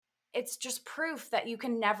it's just proof that you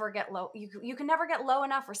can never get low. You can never get low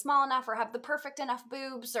enough or small enough or have the perfect enough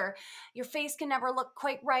boobs, or your face can never look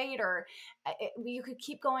quite right, or you could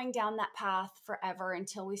keep going down that path forever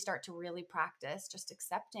until we start to really practice just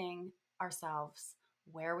accepting ourselves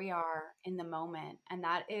where we are in the moment. And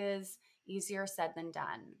that is easier said than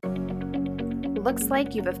done. Looks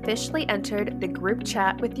like you've officially entered the group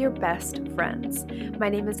chat with your best friends. My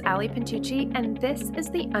name is Ali Pintucci, and this is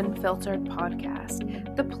the Unfiltered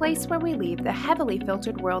Podcast, the place where we leave the heavily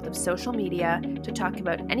filtered world of social media to talk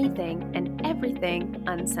about anything and everything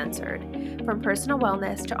uncensored. From personal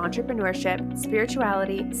wellness to entrepreneurship,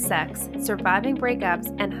 spirituality, sex, surviving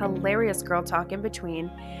breakups, and hilarious girl talk in between,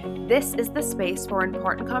 this is the space for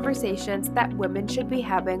important conversations that women should be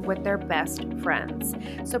having with their best friends.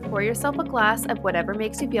 So pour yourself a glass of whatever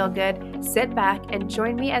makes you feel good, sit back, and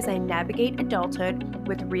join me as I navigate adulthood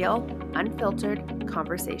with real, unfiltered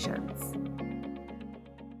conversations.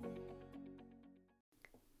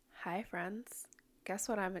 Hi, friends. Guess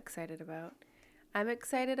what I'm excited about? I'm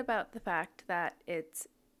excited about the fact that it's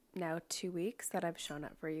now 2 weeks that I've shown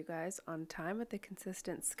up for you guys on time with a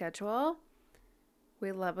consistent schedule.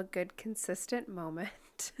 We love a good, consistent moment.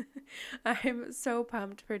 I'm so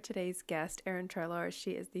pumped for today's guest, Erin Treloar.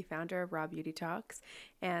 She is the founder of Raw Beauty Talks,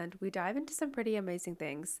 and we dive into some pretty amazing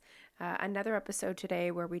things. Another episode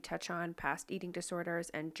today where we touch on past eating disorders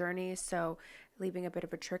and journeys, so leaving a bit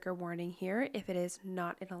of a trigger warning here if it is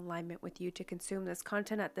not in alignment with you to consume this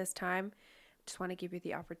content at this time. Just want to give you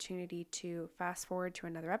the opportunity to fast forward to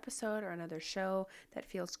another episode or another show that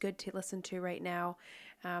feels good to listen to right now.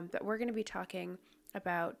 But we're going to be talking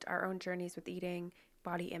about our own journeys with eating,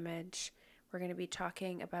 body image. We're going to be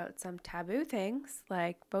talking about some taboo things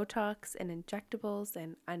like Botox and injectables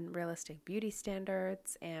and unrealistic beauty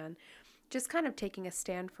standards, and just kind of taking a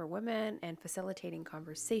stand for women and facilitating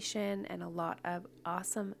conversation and a lot of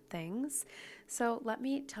awesome things. So let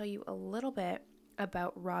me tell you a little bit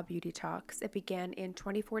about Raw Beauty Talks. It began in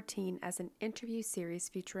 2014 as an interview series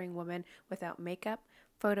featuring women without makeup,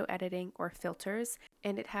 photo editing, or filters,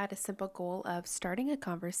 and it had a simple goal of starting a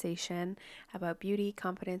conversation about beauty,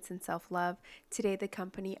 confidence, and self-love. Today, the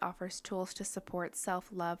company offers tools to support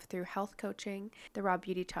self-love through health coaching, the Raw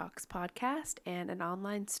Beauty Talks podcast, and an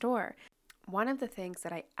online store. One of the things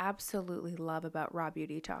that I absolutely love about Raw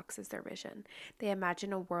Beauty Talks is their vision. They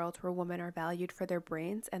imagine a world where women are valued for their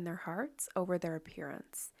brains and their hearts over their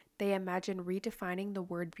appearance. They imagine redefining the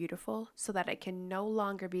word beautiful so that it can no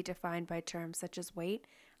longer be defined by terms such as weight,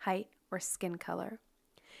 height, or skin color.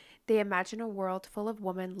 They imagine a world full of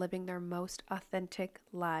women living their most authentic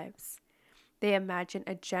lives. They imagine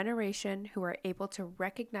a generation who are able to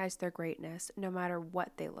recognize their greatness no matter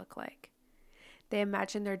what they look like. They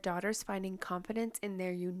imagine their daughters finding confidence in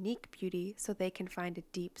their unique beauty so they can find a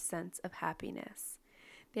deep sense of happiness.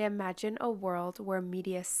 They imagine a world where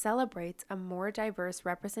media celebrates a more diverse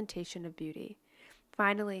representation of beauty.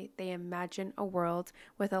 Finally, they imagine a world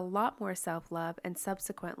with a lot more self-love and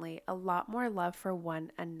subsequently a lot more love for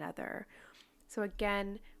one another. So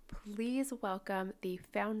again, please welcome the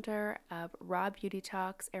founder of Raw Beauty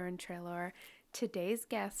Talks, Erin Treloar, today's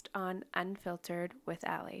guest on Unfiltered with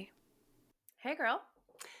Ali. Hey, girl.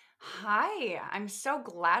 Hi, I'm so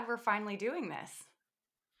glad we're finally doing this.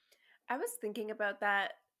 I was thinking about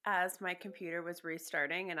that as my computer was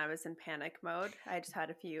restarting and I was in panic mode. I just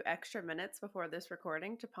had a few extra minutes before this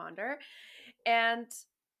recording to ponder. And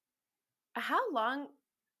how long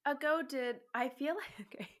ago did I feel like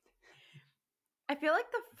okay. I feel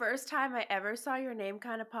like the first time I ever saw your name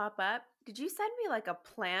kind of pop up, did you send me like a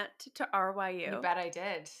plant to You RYU? bet I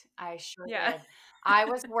did. I sure Yeah. did. I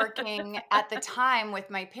was working at the time with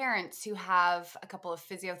my parents who have a couple of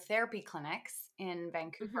physiotherapy clinics in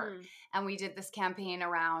Vancouver. Mm-hmm. And we did this campaign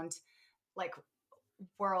around like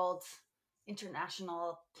World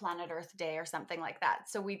International Planet Earth Day or something like that.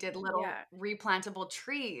 So we did little Yeah. replantable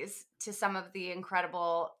trees to some of the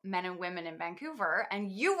incredible men and women in Vancouver.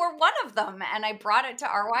 And you were one of them. And I brought it to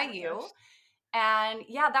Oh my RYU. gosh. And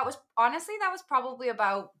yeah, that was honestly, that was probably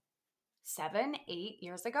about 7, 8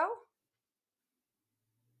 years ago.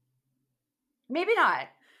 Maybe not.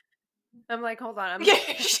 I'm like, hold on, I'm Yeah,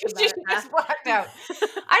 thinking she about just it. blacked out.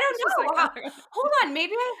 I It's just don't like, know. oh my God. Hold on,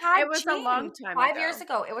 maybe I had It was a long changed time 5 years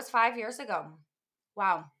ago. ago. It was 5 years ago.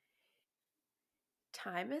 Wow.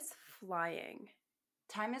 Time is flying,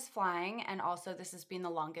 Time is flying, and also this has been the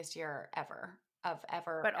longest year ever of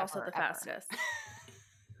ever, but also ever, the ever. fastest.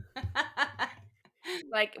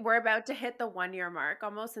 Like, we're about to hit the 1 year mark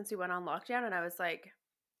almost since we went on lockdown, and I was like,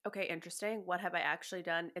 Okay, interesting. What have I actually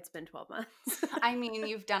done? It's been 12 months. I mean,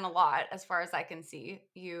 you've done a lot as far as I can see.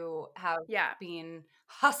 You have Yeah. been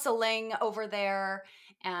hustling over there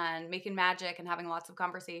and making magic and having lots of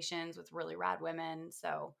conversations with really rad women.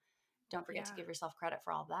 So don't forget to Yeah. give yourself credit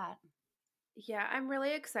for all of that. Yeah, I'm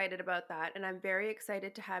really excited about that. And I'm very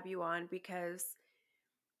excited to have you on because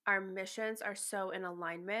our missions are so in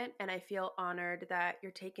alignment. And I feel honored that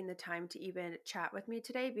you're taking the time to even chat with me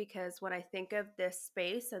today because when I think of this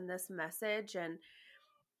space and this message and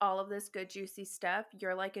all of this good, juicy stuff,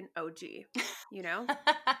 you're like an OG, you know?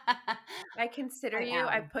 I consider I you,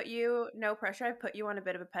 I am. put you, no pressure, I put you on a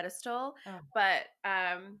bit of a pedestal, Oh, but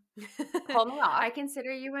pull me off. I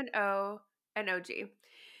consider you an OG.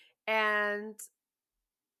 And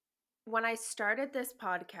when I started this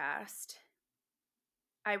podcast,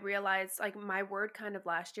 I realized like my word kind of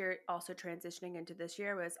last year, also transitioning into this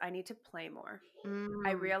year, was I need to play more. I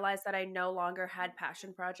Mm, realized that I no longer had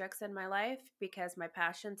passion projects in my life because my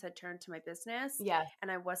passions had turned to my business yes.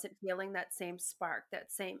 and I wasn't feeling that same spark,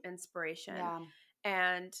 that same inspiration. Yeah.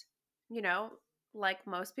 And, you know, like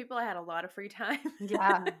most people, I had a lot of free time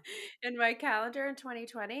Yeah. in my calendar in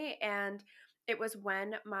 2020. And it was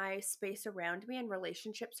when my space around me and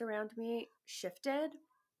relationships around me shifted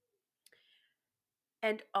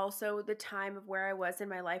and also the time of where I was in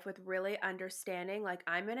my life with really understanding like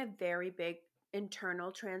I'm in a very big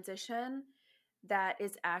internal transition that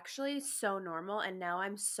is actually so normal and now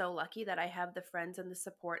I'm so lucky that I have the friends and the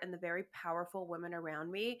support and the very powerful women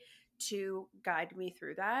around me to guide me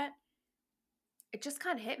through that. It just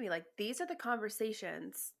kind of hit me like these are the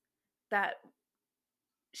conversations that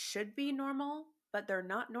should be normal, but they're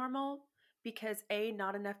not normal because A,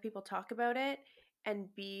 not enough people talk about it, and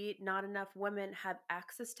B, not enough women have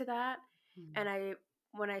access to that. Mm. And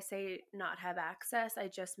when I say not have access, I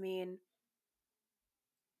just mean,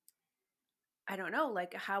 I don't know,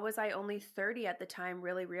 like, how was I only 30 at the time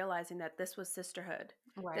really realizing that this was sisterhood?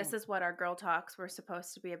 Right. This is what our girl talks were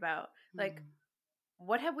supposed to be about. Like, Mm.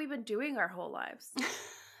 what have we been doing our whole lives?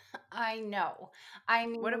 I know. I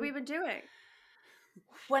What have mean, we been doing?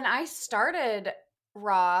 when I started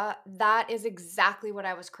Raw, that is exactly what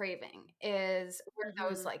I was craving, is where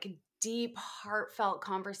those, Mm-hmm. like, deep, heartfelt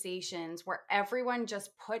conversations where everyone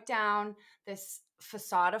just put down this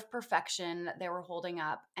facade of perfection that they were holding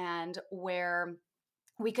up, and where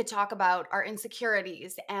we could talk about our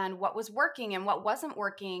insecurities and what was working and what wasn't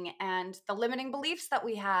working and the limiting beliefs that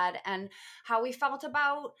we had and how we felt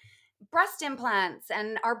about breast implants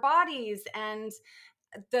and our bodies and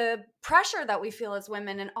the pressure that we feel as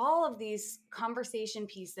women and all of these conversation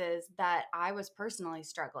pieces that I was personally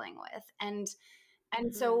struggling with. And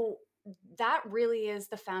Mm-hmm. so that really is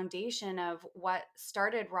the foundation of what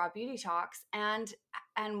started Raw Beauty Talks and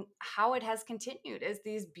how it has continued is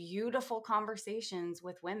these beautiful conversations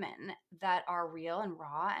with women that are real and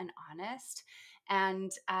raw and honest.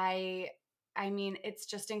 And I mean it's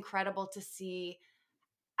just incredible to see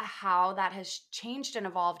how that has changed and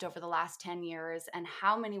evolved over the last 10 years and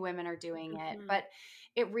how many women are doing it. Mm-hmm. But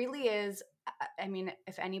it really is, I mean,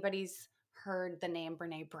 if anybody's heard the name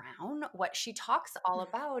Brene Brown, what she talks all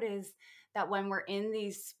about is that when we're in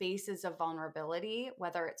these spaces of vulnerability,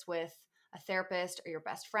 whether it's with a therapist or your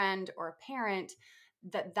best friend or a parent,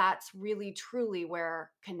 that's really truly where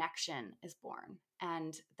connection is born.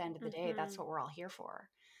 And at the end of the day, that's Mm-hmm. what we're all here for.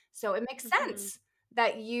 So it makes Mm-hmm. sense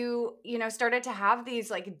that you know started to have these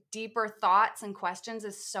like deeper thoughts and questions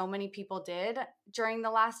as so many people did during the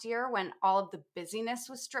last year when all of the busyness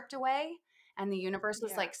was stripped away and the universe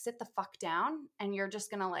was Yeah. like sit the fuck down and you're just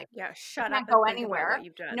gonna like Yeah, you shut up can't and go think about what anywhere,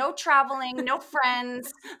 you've done. no traveling, no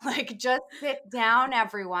friends, like just sit down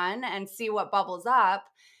everyone and see what bubbles up.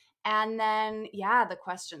 And then, yeah, the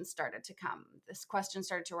questions started to come. This question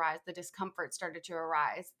started to arise. The discomfort started to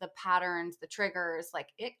arise. The patterns, the triggers, like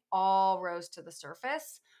it all rose to the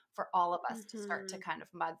surface for all of us to start to Mhm. kind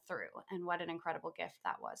of mud through. And what an incredible gift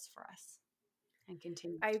that was for us and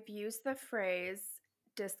continues to. I've used the phrase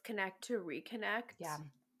disconnect to reconnect Yeah.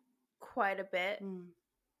 quite a bit Mm.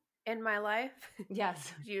 in my life.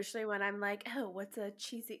 Yes. Usually when I'm like, oh, what's a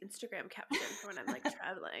cheesy Instagram caption for when I'm like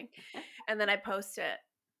traveling? And then I post it.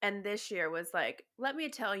 And this year was like, let me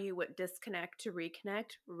tell you what disconnect to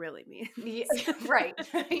reconnect really means. Yeah, right.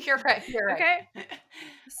 You're right. You're right. Okay.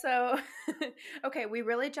 So, okay, we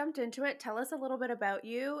really jumped into it. Tell us a little bit about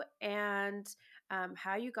you and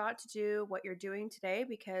how you got to do what you're doing today,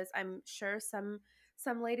 because I'm sure some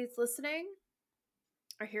ladies listening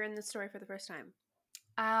are hearing this story for the first time.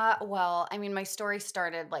 Well, I mean, my story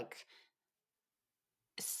started like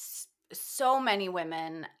so many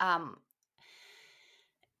women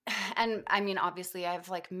and I mean, obviously, I have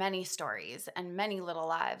like many stories and many little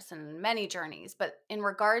lives and many journeys. But in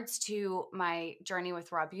regards to my journey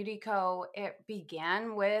with Raw Beauty Co., it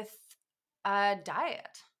began with a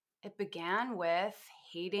diet. It began with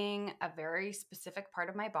hating a very specific part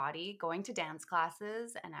of my body, going to dance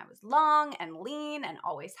classes, and I was long and lean and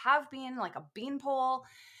always have been like a beanpole.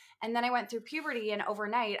 And then I went through puberty, and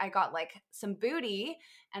overnight I got like some booty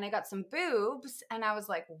and I got some boobs, and I was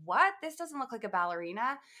like, what? This doesn't look like a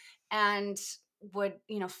ballerina. And would,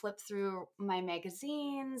 flip through my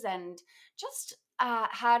magazines and just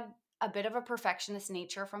had a bit of a perfectionist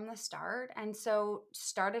nature from the start. And so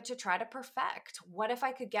started to try to perfect. What if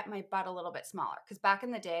I could get my butt a little bit smaller? Because back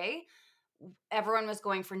in the day, everyone was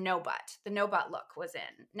going for no butt. The no butt look was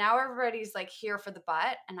in. Now everybody's like here for the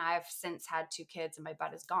butt. And I've since had 2 kids and my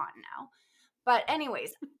butt is gone now. But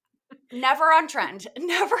anyways, never on trend.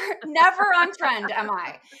 Never on trend am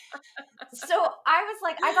I. So I was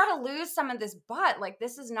like, I got to lose some of this butt. Like,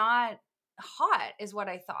 this is not hot, is what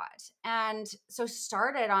I thought. And so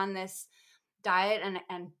started on this diet.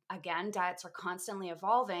 And again, diets are constantly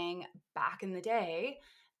evolving. Back in the day,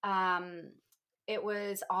 um, it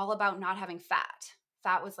was all about not having fat.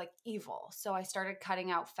 Fat was like evil. So I started cutting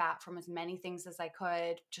out fat from as many things as I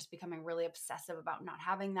could, just becoming really obsessive about not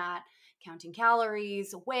having that, counting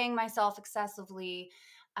calories, weighing myself excessively.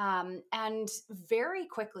 And very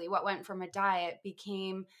quickly, what went from a diet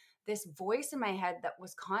became this voice in my head that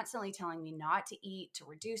was constantly telling me not to eat, to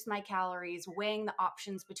reduce my calories, weighing the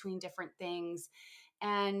options between different things.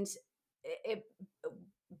 And it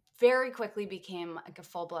very quickly became like a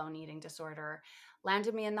full-blown eating disorder.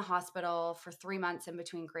 Landed me in the hospital for 3 months in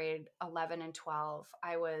between grade 11 and 12.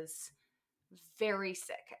 I was very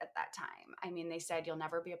sick at that time. I mean, they said you'll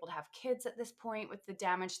never be able to have kids at this point with the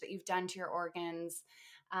damage that you've done to your organs.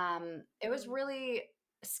 It was really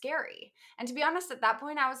scary. And to be honest, at that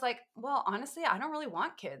point, I was like, well, honestly, I don't really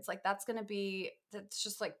want kids. Like, that's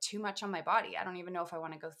just like too much on my body. I don't even know if I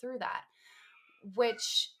want to go through that.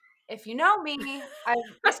 Which, if you know me, I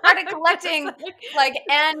started collecting like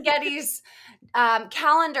Ann Getty's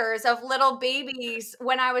calendars of little babies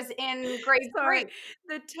when I was in grade Sorry, 3.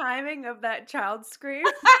 the timing of that child scream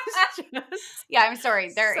is just Yeah, I'm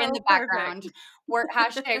sorry. They're in so the perfect. background.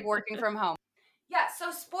 Hashtag working from home. Yeah,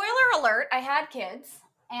 so spoiler alert, I had kids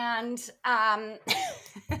and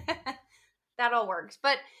that all works.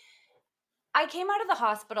 But I came out of the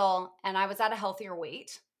hospital and I was at a healthier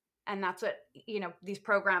weight. And that's what, these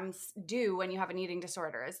programs do when you have an eating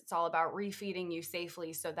disorder is it's all about refeeding you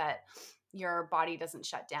safely so that your body doesn't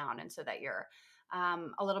shut down and so that you're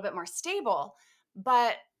a little bit more stable.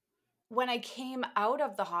 But when I came out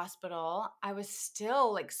of the hospital, I was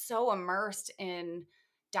still like so immersed in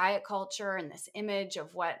diet culture and this image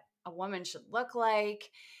of what a woman should look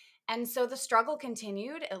like. And so the struggle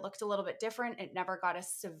continued. It looked a little bit different. It never got as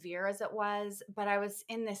severe as it was, but I was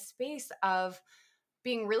in this space of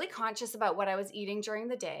being really conscious about what I was eating during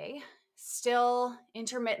the day, still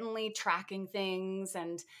intermittently tracking things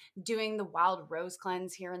and doing the wild rose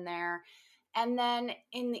cleanse here and there. And then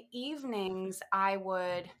in the evenings, I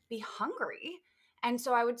would be hungry. And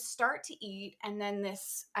so I would start to eat. And then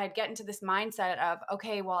I'd get into this mindset of,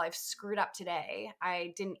 okay, well, I've screwed up today.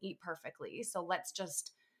 I didn't eat perfectly. So let's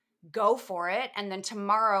just go for it. And then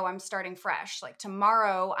tomorrow I'm starting fresh. Like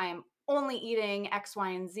tomorrow I'm only eating X, Y,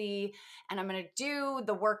 and Z, and I'm going to do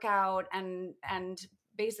the workout and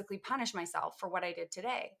basically punish myself for what I did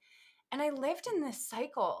today. And I lived in this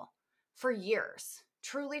cycle for years,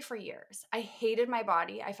 truly for years. I hated my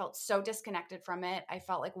body. I felt so disconnected from it. I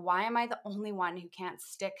felt like, why am I the only one who can't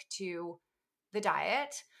stick to the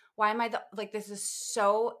diet? Why am I this is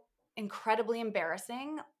so incredibly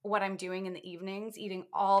embarrassing what I'm doing in the evenings, eating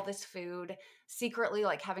all this food, secretly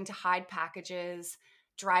like having to hide packages,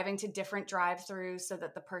 driving to different drive-throughs so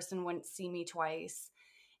that the person wouldn't see me twice.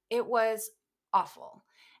 It was awful.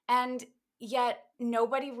 And yet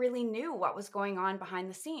nobody really knew what was going on behind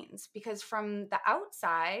the scenes because from the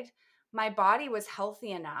outside, my body was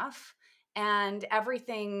healthy enough and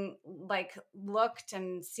everything like looked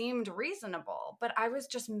and seemed reasonable, but I was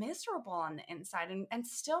just miserable on the inside and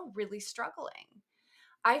still really struggling.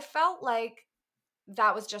 I felt like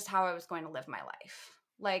that was just how I was going to live my life.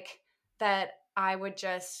 Like that I would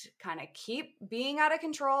just kind of keep being out of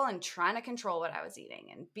control and trying to control what I was eating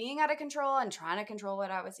and being out of control and trying to control what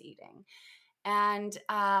I was eating. And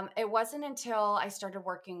it wasn't until I started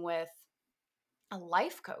working with a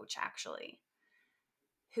life coach, actually,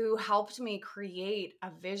 who helped me create a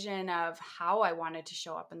vision of how I wanted to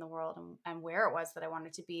show up in the world and where it was that I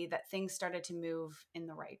wanted to be, that things started to move in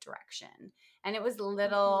the right direction. And it was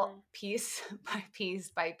little piece by piece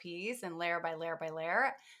by piece and layer by layer by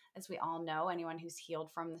layer. As we all know, anyone who's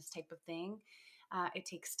healed from this type of thing, it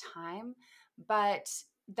takes time. But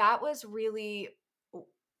that was really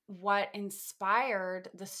what inspired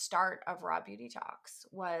the start of Raw Beauty Talks.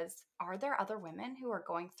 Was, are there other women who are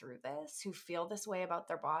going through this, who feel this way about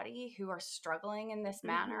their body, who are struggling in this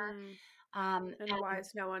manner? And why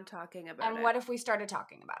is no one talking about And it? what if we started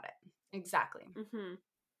talking about it? Exactly.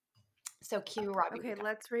 So cue Raw Beauty Okay, Talks.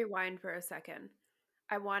 let's rewind for a second.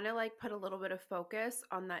 I want to like put a little bit of focus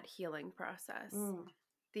on that healing process.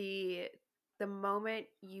 The moment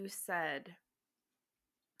you said,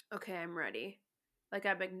 "Okay, I'm ready." Like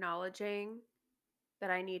I'm acknowledging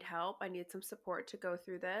that I need help, I need some support to go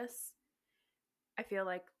through this. I feel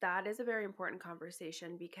like that is a very important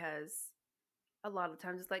conversation because a lot of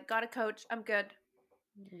times it's like, "Got a coach, I'm good."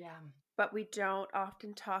 Yeah. But we don't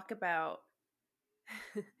often talk about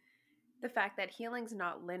the fact that healing's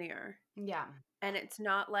not linear. Yeah. And it's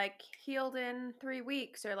not like healed in 3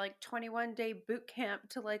 weeks or like 21-day boot camp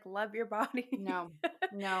to like love your body. No.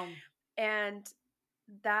 No. And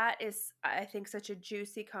that is, I think, such a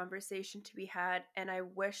juicy conversation to be had. And I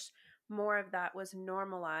wish more of that was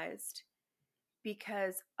normalized,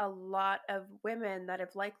 because a lot of women that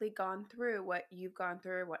have likely gone through what you've gone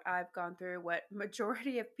through, what I've gone through, what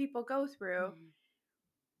majority of people go through,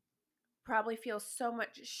 probably feel so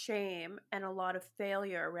much shame and a lot of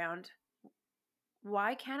failure around,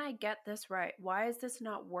 why can't I get this right? Why is this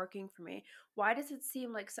not working for me? Why does it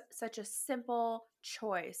seem like such a simple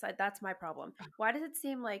choice? That's my problem. Why does it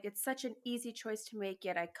seem like it's such an easy choice to make,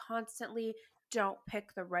 yet I constantly don't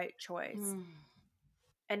pick the right choice?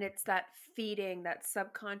 And it's that feeding, that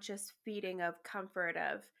subconscious feeding of comfort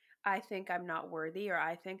of, I think I'm not worthy, or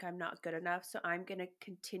I think I'm not good enough, so I'm going to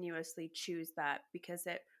continuously choose that because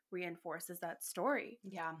it reinforces that story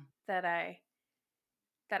Yeah. that I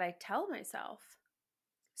tell myself.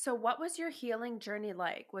 So what was your healing journey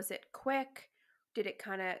like? Was it quick? Did it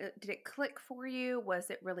click for you? Was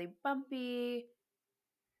it really bumpy?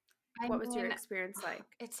 I What was your mean, experience like?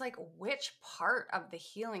 it's like, which part of the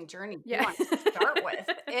healing journey do you Yeah. want to start with?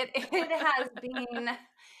 It has been,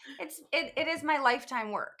 it is my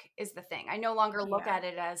lifetime work, is the thing. I no longer look Yeah. at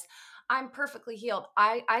it as I'm perfectly healed.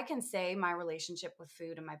 I can say my relationship with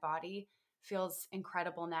food and my body feels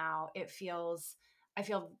incredible now. I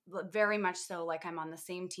feel very much so like I'm on the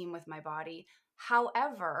same team with my body.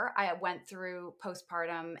 However, I went through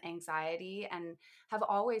postpartum anxiety and have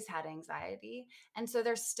always had anxiety. And so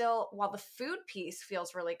there's still, while the food piece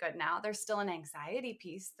feels really good now, there's still an anxiety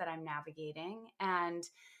piece that I'm navigating and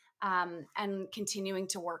continuing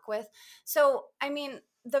to work with. So, I mean,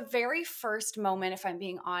 the very first moment, if I'm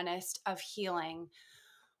being honest, of healing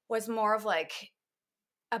was more of like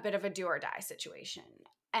a bit of a do or die situation.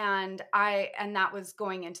 And that was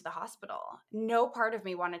going into the hospital. No part of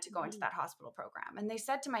me wanted to go into that hospital program. And they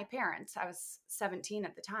said to my parents, I was 17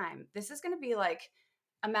 at the time, this is going to be like,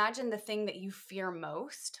 imagine the thing that you fear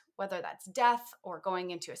most, whether that's death or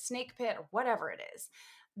going into a snake pit or whatever it is.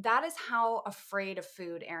 That is how afraid of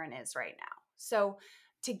food Erin is right now. So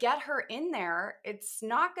to get her in there, it's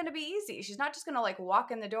not going to be easy. She's not just going to like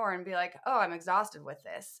walk in the door and be like, oh, I'm exhausted with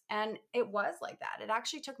this. And it was like that. It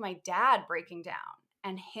actually took my dad breaking down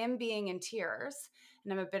and him being in tears.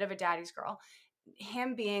 And I'm a bit of a daddy's girl.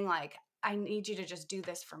 Him being like, I need you to just do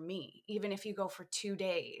this for me, even if you go for 2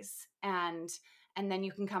 days and then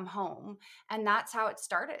you can come home. And that's how it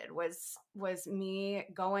started, was me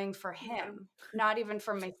going for him, not even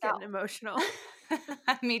for myself. Getting emotional.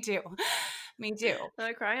 Me too. Me too.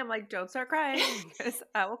 I'm crying. I'm like, don't start crying because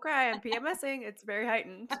I will cry. I'm PMSing. It's very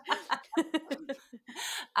heightened.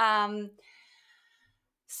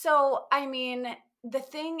 So, I mean, the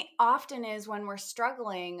thing often is when we're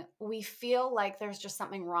struggling, we feel like there's just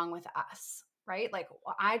something wrong with us, right? Like,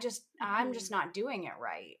 I'm just not doing it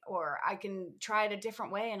right, or I can try it a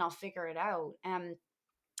different way and I'll figure it out. And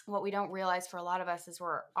what we don't realize for a lot of us is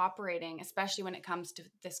we're operating, especially when it comes to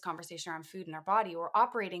this conversation around food in our body, we're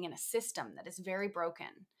operating in a system that is very broken.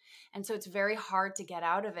 And so it's very hard to get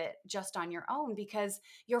out of it just on your own because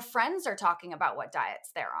your friends are talking about what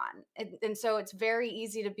diets they're on. And so it's very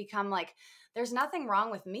easy to become like, there's nothing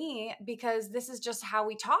wrong with me because this is just how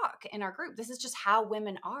we talk in our group. This is just how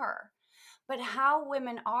women are. But how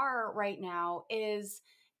women are right now is,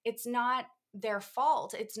 it's not their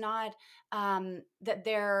fault. It's not that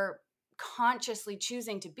they're consciously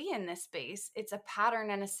choosing to be in this space. It's a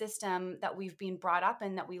pattern and a system that we've been brought up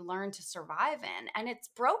in, that we learn to survive in, and it's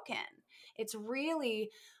broken. It's really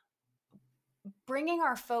bringing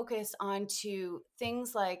our focus onto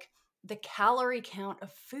things like the calorie count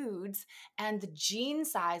of foods and the jean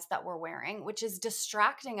size that we're wearing, which is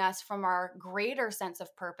distracting us from our greater sense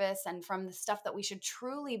of purpose and from the stuff that we should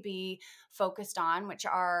truly be focused on, which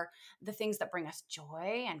are the things that bring us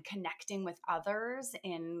joy and connecting with others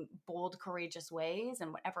in bold, courageous ways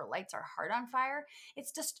and whatever lights our heart on fire.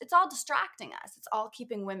 It's all distracting us. It's all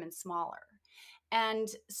keeping women smaller. And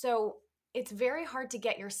so it's very hard to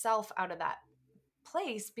get yourself out of that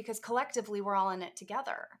place because collectively we're all in it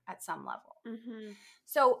together at some level. Mm-hmm.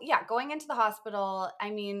 So, yeah, going into the hospital,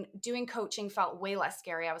 I mean, doing coaching felt way less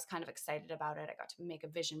scary. I was kind of excited about it. I got to make a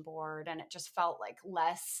vision board and it just felt like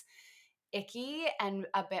less icky and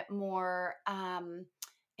a bit more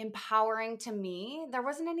empowering to me. There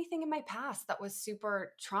wasn't anything in my past that was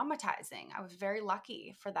super traumatizing. I was very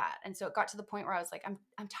lucky for that. And so it got to the point where I was like,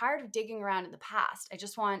 I'm tired of digging around in the past. I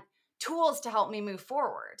just want tools to help me move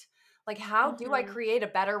forward. Like, how do I Mm-hmm. create a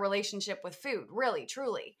better relationship with food? Really,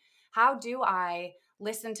 truly. How do I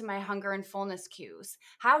listen to my hunger and fullness cues?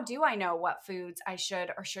 How do I know what foods I should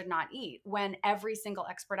or should not eat when every single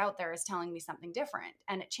expert out there is telling me something different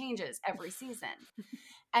and it changes every season?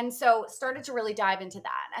 And so started to really dive into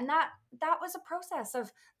that. And that was a process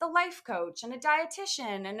of the life coach and a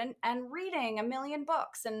dietitian and reading a million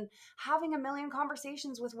books and having a million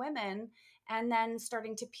conversations with women and then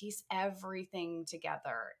starting to piece everything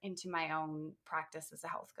together into my own practice as a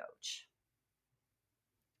health coach.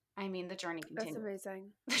 I mean, the journey That's continues.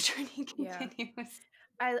 amazing. The journey Yeah. continues.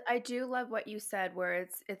 I do love what you said where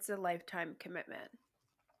it's a lifetime commitment.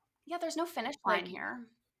 Yeah, there's no finish line Like, here.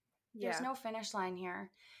 There's yeah. no finish line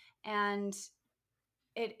here. And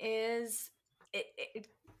it is it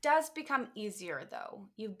does become easier though.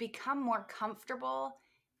 You become more comfortable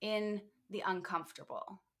in the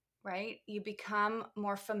uncomfortable, right? You become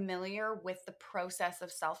more familiar with the process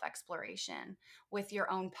of self-exploration, with your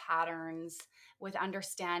own patterns, with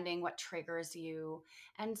understanding what triggers you.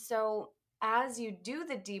 And so as you do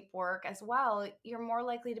the deep work as well, you're more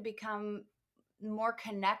likely to become more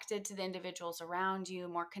connected to the individuals around you,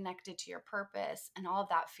 more connected to your purpose, and all of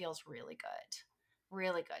that feels really good.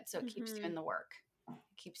 Really good. So it keeps you Mm-hmm. in the work. It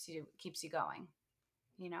keeps you going,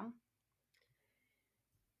 you know?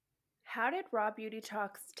 How did Raw Beauty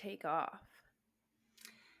Talks take off?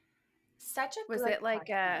 Such a Was good it like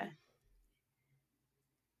question.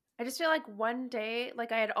 I just feel like one day,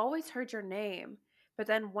 like I had always heard your name, but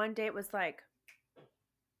then one day it was like,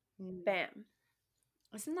 Mm. bam.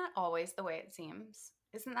 Isn't that always the way it seems?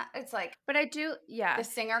 Isn't that it's like But I do, the yeah.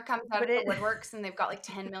 singer comes out But of the it, woodworks and they've got like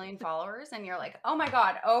 10 million followers and you're like, "Oh my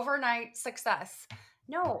god, overnight success."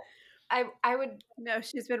 No. I would no,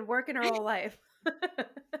 she's been working her whole life.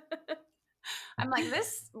 I'm like,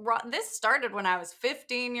 this started when I was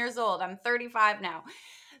 15 years old. I'm 35 now.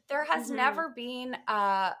 There has Mm-hmm. never been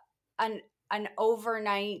an an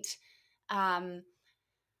overnight um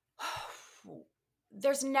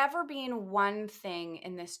there's never been one thing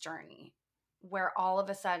in this journey where all of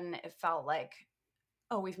a sudden it felt like,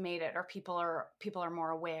 oh, we've made it, or people are more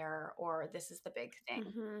aware, or this is the big thing.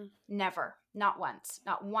 Mm-hmm. Never. Not once.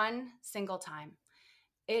 Not one single time.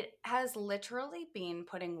 It has literally been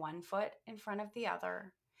putting one foot in front of the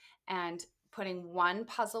other and putting one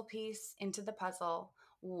puzzle piece into the puzzle,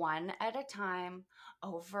 one at a time,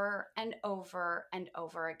 over and over and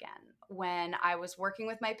over again. When I was working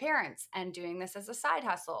with my parents and doing this as a side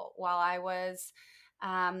hustle, while I was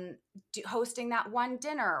hosting that one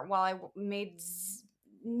dinner, while I made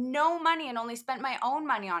no money and only spent my own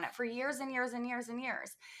money on it for years and years and years and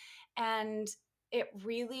years. And it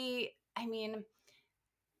really, I mean,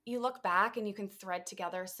 you look back and you can thread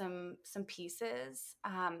together some pieces.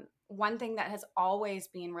 One thing that has always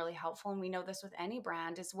been really helpful, and we know this with any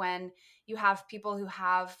brand, is when you have people who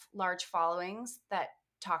have large followings that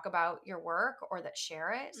talk about your work or that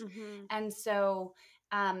share it. Mm-hmm. And so,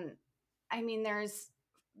 um, I mean,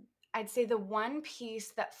 I'd say the one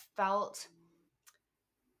piece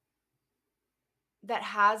that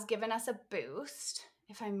has given us a boost,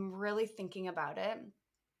 if I'm really thinking about it,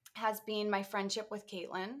 has been my friendship with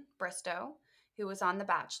Caitlin Bristow, who was on The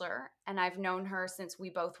Bachelor. And I've known her since we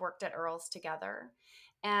both worked at Earl's together.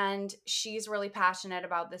 And she's really passionate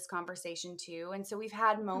about this conversation too. And so we've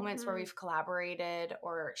had moments where Mm-hmm. we've collaborated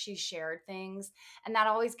or she's shared things. And that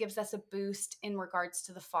always gives us a boost in regards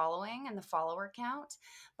to the following and the follower count.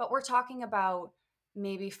 But we're talking about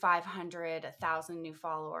maybe 500, 1,000 new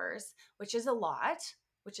followers, which is a lot.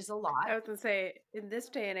 Which is a lot. I was gonna say, in this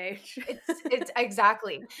day and age, It's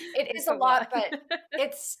exactly. It is it's a a lot, lot. but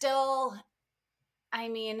it's still, I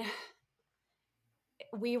mean,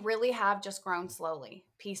 we really have just grown slowly,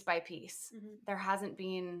 piece by piece. Mm-hmm. There hasn't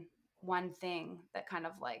been one thing that kind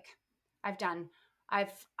of like I've done.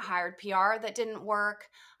 I've hired PR that didn't work.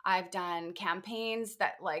 I've done campaigns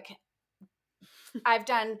that like I've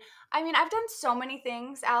done, I mean, I've done so many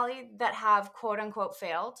things, Allie, that have quote unquote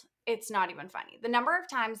failed. It's not even funny. The number of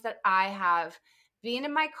times that I have been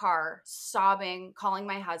in my car, sobbing, calling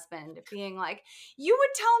my husband, being like, you would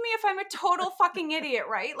tell me if I'm a total fucking idiot,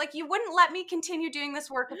 right? Like, you wouldn't let me continue doing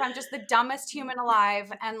this work if I'm just the dumbest human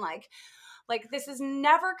alive. And like this is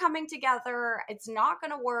never coming together. It's not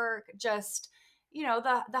going to work. Just,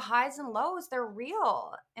 the highs and lows, they're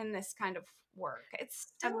real in this kind of work.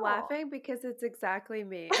 It's I'm still laughing because it's exactly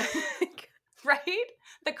me. right?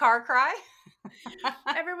 The car cry.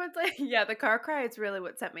 Everyone's like, yeah, the car cry is really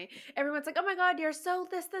what sent me. Everyone's like, oh my God, you're so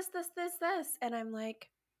this. And I'm like,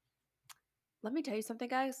 let me tell you something,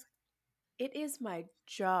 guys. It is my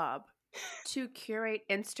job to curate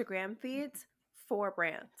Instagram feeds for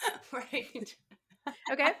brands. Right.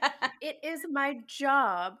 Okay? It is my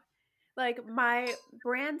job. Like, my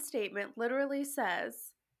brand statement literally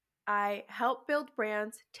says, I help build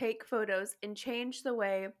brands, take photos, and change the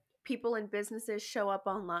way people and businesses show up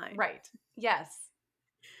online. Right. Yes.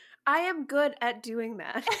 I am good at doing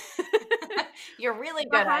that. You're really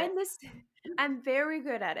good at it. Behind this, I'm very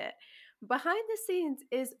good at it. Behind the scenes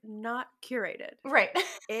is not curated. Right.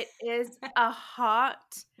 It is a hot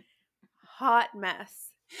mess.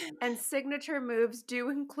 And signature moves do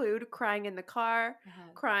include crying in the car,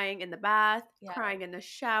 crying in the bath, Yes. crying in the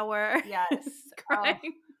shower, Yes.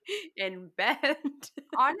 crying in bed.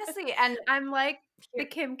 Honestly, and I'm like the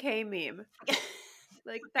Kim K meme.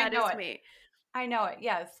 Like, I that know is it. me. I know it.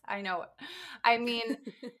 Yes, I know it. I mean,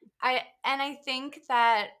 I think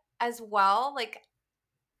that as well, like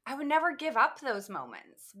I would never give up those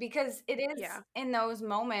moments because it is Yeah. in those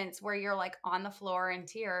moments where you're like on the floor in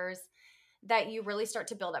tears that you really start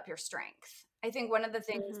to build up your strength. I think one of the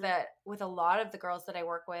things Hmm. that with a lot of the girls that I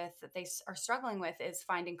work with that they are struggling with is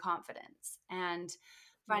finding confidence and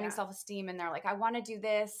finding Yeah. self-esteem, and they're like, I want to do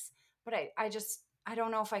this, but I don't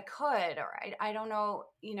know if I could, or I don't know,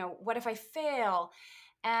 what if I fail?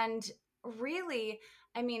 And really,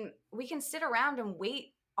 I mean, we can sit around and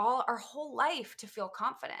wait all our whole life to feel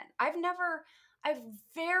confident. I've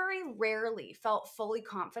very rarely felt fully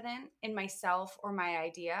confident in myself or my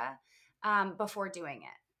idea before doing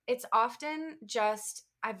it. It's often just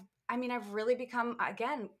I've really become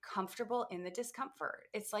again comfortable in the discomfort.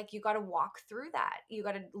 It's like you got to walk through that. You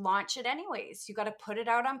got to launch it anyways. You got to put it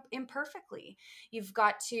out imperfectly. You've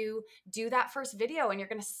got to do that first video and you're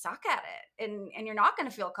going to suck at it and you're not going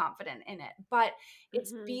to feel confident in it. But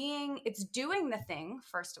Hmm. it's doing the thing.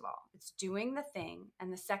 First of all, it's doing the thing,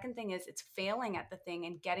 and the second thing is it's failing at the thing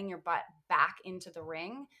and getting your butt back into the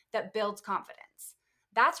ring that builds confidence.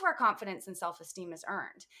 That's where confidence and self-esteem is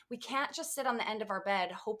earned. We can't just sit on the end of our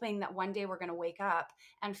bed hoping that one day we're going to wake up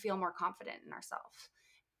and feel more confident in ourselves.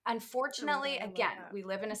 Oh my Unfortunately, God, I love again, that. we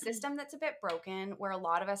live in a system that's a bit broken where a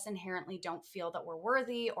lot of us inherently don't feel that we're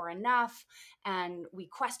worthy or enough, and we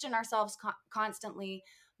question ourselves constantly.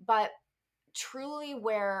 But truly,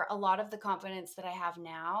 where a lot of the confidence that I have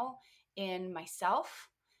now in myself,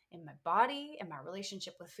 in my body, in my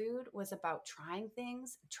relationship with food was about trying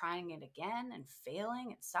things, trying it again and failing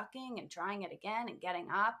and sucking and trying it again and getting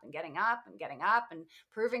up and getting up and getting up and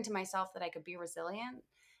proving to myself that I could be resilient.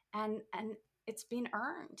 And it's been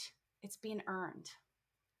earned. It's been earned.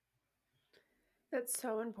 That's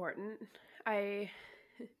so important. I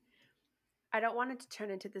I don't want it to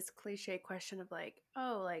turn into this cliche question of like,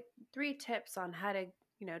 oh, like 3 tips on how to,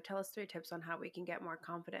 tell us 3 tips on how we can get more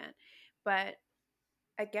confident. But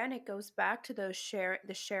again, it goes back to the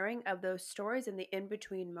sharing of those stories in the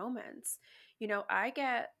in-between moments. I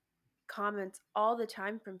get comments all the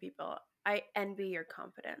time from people. I envy your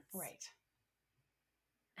confidence. Right.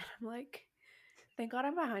 And I'm like, thank God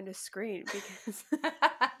I'm behind a screen because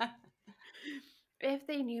if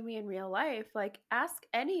they knew me in real life, like ask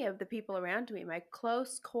any of the people around me, my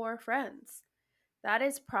close core friends. That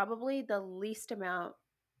is probably the least amount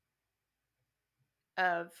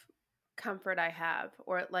of comfort I have,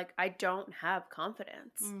 or like I don't have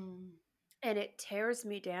confidence. Mm. And it tears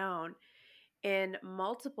me down in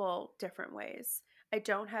multiple different ways. I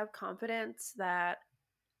don't have confidence that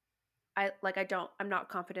I'm not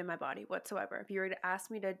confident in my body whatsoever. If you were to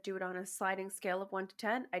ask me to do it on a sliding scale of 1 to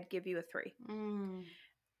 10, I'd give you a 3. Mm.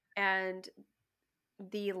 And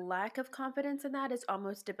the lack of confidence in that is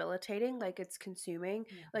almost debilitating, like it's consuming.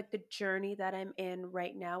 Yeah. Like the journey that I'm in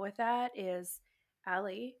right now with that is,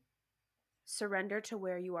 Allie, surrender to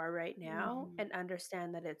where you are right now Mm. and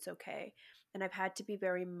understand that it's okay. And I've had to be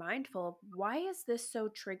very mindful of, why is this so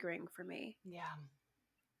triggering for me? Yeah.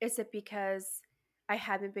 Is it because I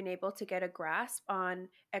haven't been able to get a grasp on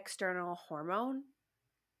external hormone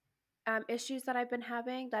issues that I've been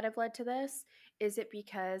having that have led to this? Is it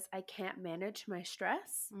because I can't manage my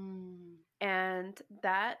stress Mm. and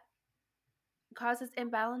that causes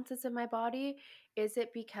imbalances in my body? Is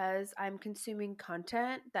it because I'm consuming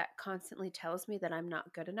content that constantly tells me that I'm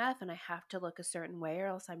not good enough and I have to look a certain way or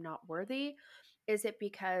else I'm not worthy? Is it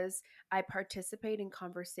because I participate in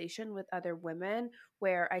conversation with other women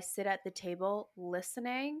where I sit at the table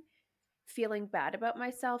listening, feeling bad about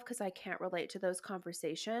myself because I can't relate to those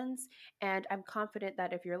conversations? And I'm confident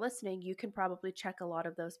that if you're listening, you can probably check a lot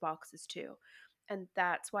of those boxes too. And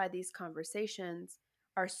that's why these conversations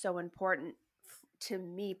are so important to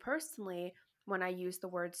me personally when I use the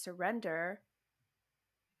word surrender,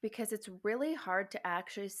 because it's really hard to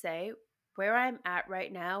actually say where I'm at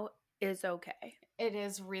right now is okay. It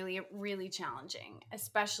is really, really challenging,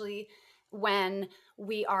 especially when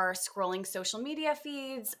we are scrolling social media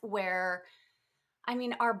feeds where, I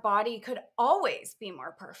mean, our body could always be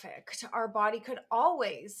more perfect. Our body could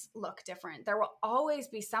always look different. There will always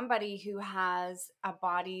be somebody who has a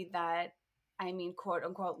body that, I mean, quote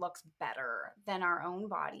unquote, looks better than our own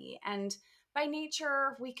body. And by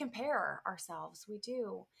nature, we compare ourselves. We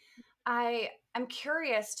do. I'm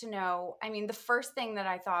curious to know, I mean, the first thing that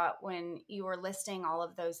I thought when you were listing all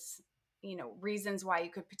of those, reasons why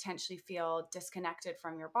you could potentially feel disconnected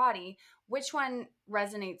from your body, which one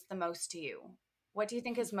resonates the most to you? What do you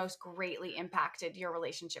think has most greatly impacted your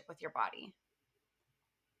relationship with your body?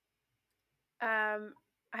 Um,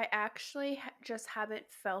 I actually just haven't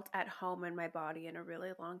felt at home in my body in a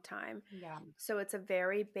really long time. Yeah. So it's a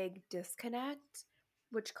very big disconnect,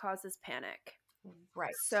 which causes panic.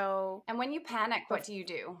 Right. So, And when you panic, what bef- do you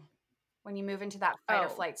do when you move into that fight or oh,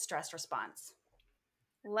 flight stress response?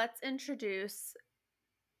 let's introduce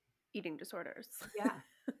eating disorders. Yeah.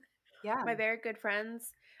 Yeah. My very good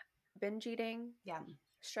friends, binge eating, Yeah.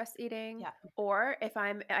 stress eating, Yeah. or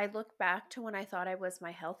I look back to when I thought I was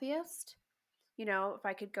my healthiest, if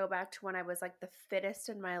I could go back to when I was like the fittest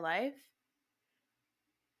in my life,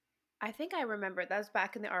 I think I remember that was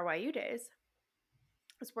back in the RYU days.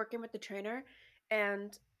 I was working with the trainer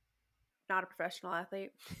and not a professional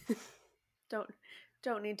athlete. don't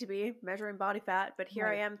don't need to be measuring body fat, but here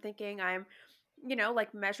I Right. am thinking I'm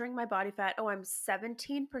like measuring my body fat. Oh, I'm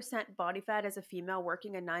 17% body fat as a female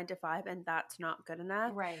working a 9 to 5, and that's not good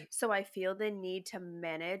enough. Right. So I feel the need to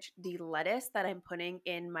manage the lettuce that I'm putting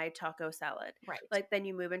in my taco salad. Right. Like then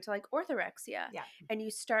you move into like orthorexia, Yeah. and you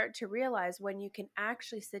start to realize when you can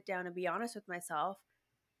actually sit down and be honest with myself,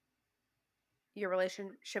 your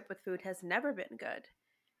relationship with food has never been good.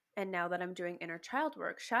 And now that I'm doing inner child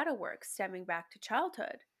work, shadow work, stemming back to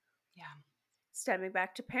childhood, Yeah. stemming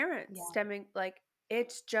back to parents, Yeah. stemming like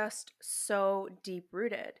it's just so deep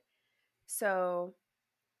rooted. So,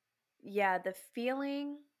 yeah, the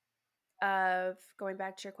feeling of going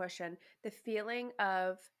back to your question, the feeling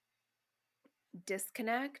of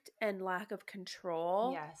disconnect and lack of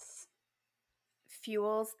control Yes.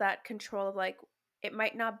 fuels that control of like, it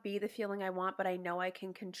might not be the feeling I want, but I know I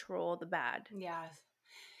can control the bad. Yes.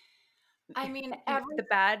 I mean, every The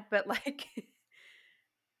bad, but like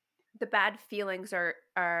the bad feelings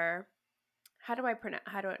are how do I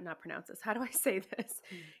not pronounce this? How do I say this?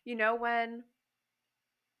 mm, When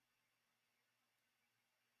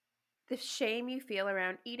the shame you feel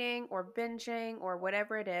around eating or binging or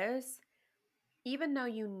whatever it is, even though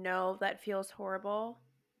you know that feels horrible,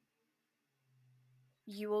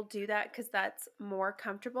 you will do that because that's more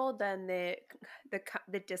comfortable than the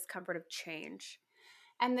discomfort of change.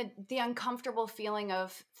 and the uncomfortable feeling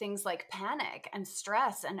of things like panic and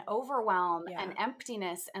stress and overwhelm and Yeah.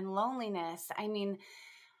 emptiness and loneliness. I mean,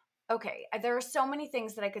 okay, there are so many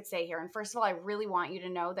things that I could say here. And first of all, I really want you to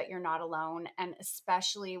know that you're not alone. And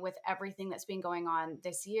especially with everything that's been going on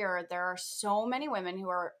this year, there are so many women who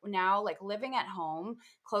are now like living at home,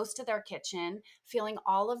 close to their kitchen, feeling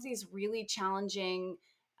all of these really challenging,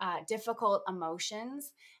 difficult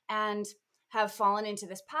emotions, and have fallen into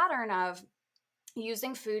this pattern of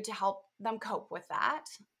using food to help them cope with that,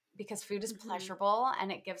 because food is Hmm. pleasurable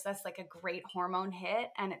and it gives us like a great hormone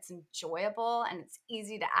hit and it's enjoyable and it's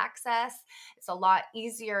easy to access. It's a lot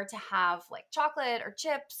easier to have like chocolate or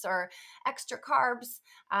chips or extra carbs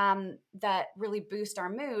that really boost our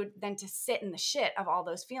mood than to sit in the shit of all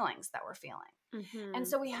those feelings that we're feeling. And Mhm.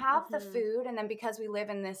 so we have the Mhm. food, and then because we live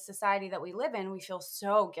in this society that we live in, we feel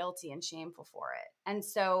so guilty and shameful for it. And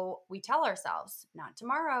so we tell ourselves, not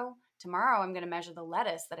tomorrow. Tomorrow I'm going to measure the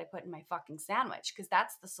lettuce that I put in my fucking sandwich because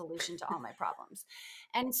that's the solution to all my problems.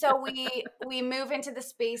 And so we move into the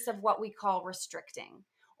space of what we call restricting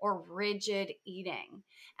or rigid eating.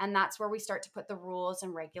 And that's where we start to put the rules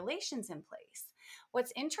and regulations in place.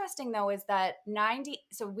 What's interesting though is that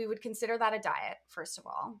so we would consider that a diet, first of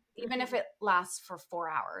all, even if Mhm. it lasts for 4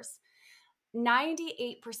 hours.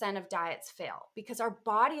 98% of diets fail because our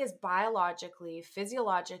body is biologically,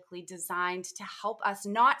 physiologically designed to help us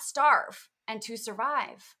not starve and to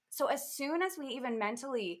survive. So, as soon as we even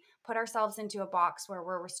mentally put ourselves into a box where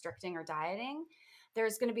we're restricting or dieting,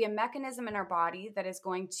 there's going to be a mechanism in our body that is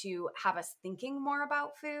going to have us thinking more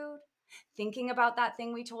about food, thinking about that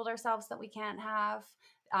thing we told ourselves that we can't have,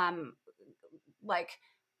 um, like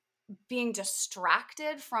being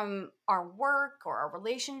distracted from our work or our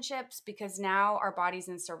relationships because now our body's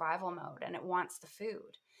in survival mode and it wants the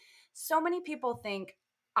food. So many people think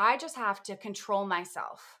I just have to control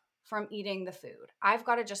myself from eating the food. I've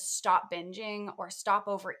got to just stop binging or stop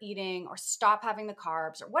overeating or stop having the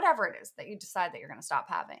carbs or whatever it is that you decide that you're going to stop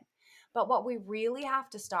having. But what we really have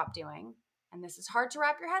to stop doing, and this is hard to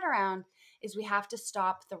wrap your head around, is we have to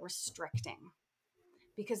stop the restricting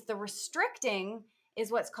because the restricting is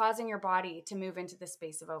what's causing your body to move into the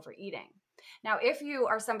space of overeating. Now, if you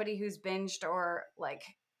are somebody who's binged or like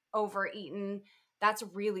overeaten, that's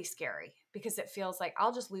really scary because it feels like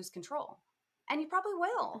I'll just lose control. And you probably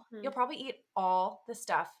will. You'll Mhm. probably eat all the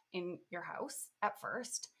stuff in your house at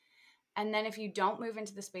first. And then if you don't move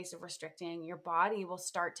into the space of restricting, your body will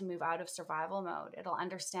start to move out of survival mode. It'll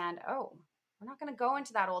understand, oh, we're not going to go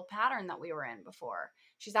into that old pattern that we were in before.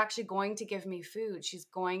 She's actually going to give me food. She's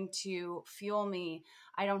going to fuel me.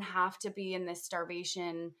 I don't have to be in this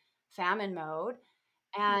starvation famine mode.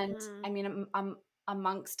 And I Mhm. mean,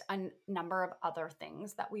 amongst a number of other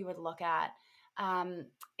things that we would look at,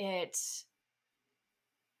 it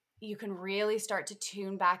you can really start to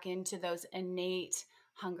tune back into those innate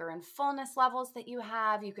hunger and fullness levels that you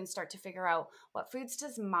have. You can start to figure out what foods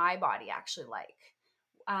does my body actually like.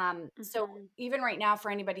 So Mhm. even right now,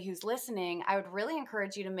 for anybody who's listening, I would really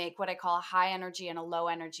encourage you to make what I call a high energy and a low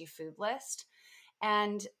energy food list.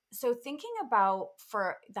 And so thinking about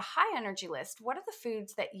for the high energy list, what are the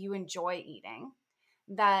foods that you enjoy eating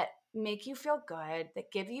that make you feel good,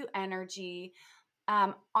 that give you energy,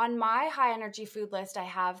 on my high energy food list, I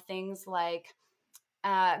have things like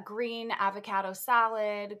green avocado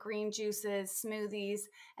salad, green juices, smoothies.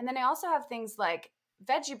 And then I also have things like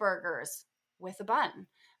veggie burgers with a bun,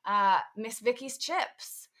 Miss Vicky's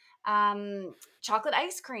chips, chocolate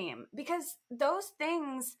ice cream, because those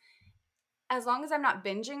things, as long as I'm not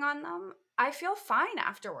binging on them, I feel fine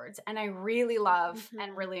afterwards. And I really love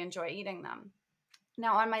and Mhm. really enjoy eating them.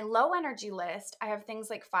 Now, on my low energy list, I have things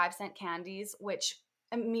like 5-cent candies, which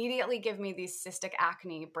immediately give me these cystic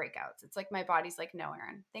acne breakouts. It's like my body's like, no,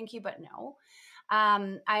 Erin, thank you, but no.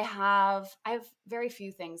 I have very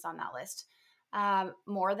few things on that list.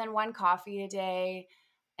 More than one coffee a day,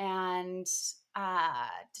 and uh,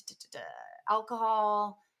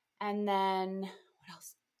 alcohol, and then what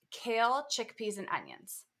else? Kale, chickpeas, and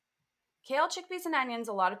onions. Kale, chickpeas, and onions,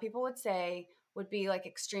 a lot of people would say would be like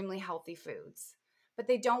extremely healthy foods, but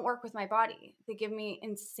they don't work with my body. They give me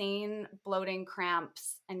insane bloating,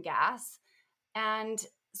 cramps, and gas. And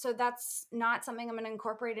so that's not something I'm going to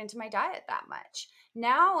incorporate into my diet that much.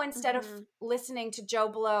 Now, instead of Mhm. listening to Joe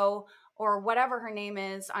Blow or whatever her name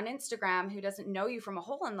is on Instagram, who doesn't know you from a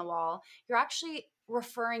hole in the wall, you're actually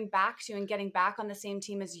referring back to and getting back on the same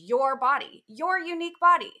team as your body, your unique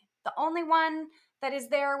body, the only one that is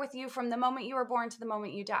there with you from the moment you were born to the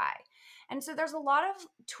moment you die. And so there's a lot of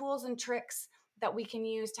tools and tricks that we can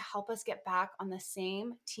use to help us get back on the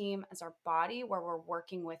same team as our body, where we're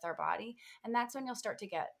working with our body. And that's when you'll start to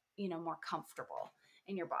get, more comfortable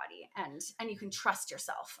in your body, and you can trust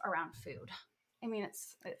yourself around food. I mean,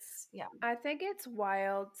 it's yeah. I think it's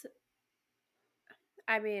wild.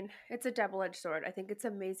 I mean, it's a double-edged sword. I think it's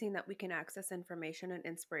amazing that we can access information and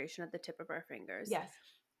inspiration at the tip of our fingers. Yes.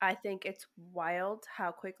 I think it's wild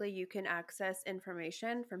how quickly you can access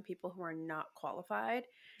information from people who are not qualified.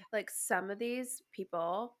 Like some of these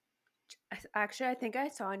people, actually, I think I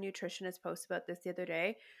saw a nutritionist post about this the other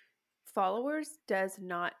day. Followers does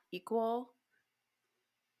not equal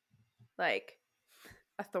like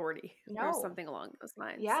authority or No. something along those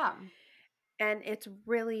lines. Yeah. And it's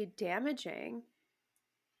really damaging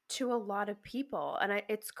to a lot of people. And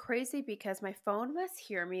it's crazy because my phone must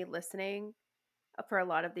hear me listening for a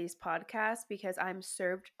lot of these podcasts because I'm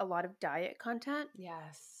served a lot of diet content.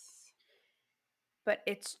 Yes. but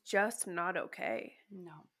it's just not okay.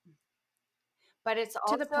 No. But it's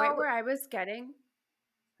To the point also, where I was getting,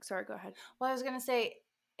 sorry, go ahead. well, I was going to say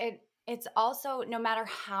it's also, no matter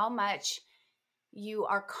how much you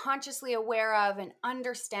are consciously aware of and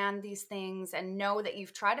understand these things and know that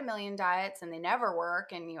you've tried a million diets and they never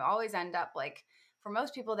work, and you always end up, like, for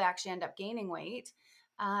most people they actually end up gaining weight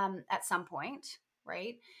at some point,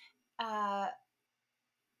 right? uh,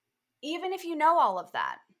 Even if you know all of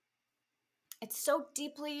that, it's so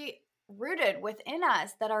deeply rooted within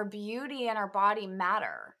us that our beauty and our body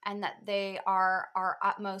matter and that they are our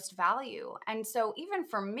utmost value. And so even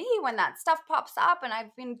for me, when that stuff pops up and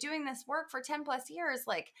I've been doing this work for 10 plus years,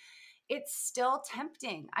 like, it's still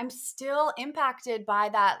tempting. I'm still impacted by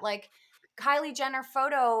that, like, Kylie Jenner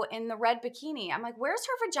photo in the red bikini. I'm like, where's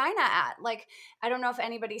her vagina at? Like, I don't know if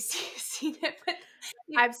anybody's seen it, but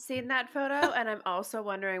you, I've seen that photo, and I'm also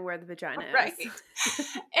wondering where the vagina right. is.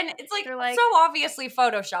 And it's like They're so like, obviously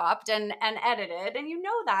photoshopped and edited, and you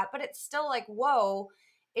know that, but it's still like, whoa,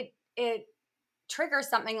 it triggers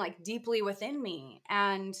something like deeply within me.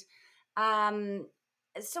 And um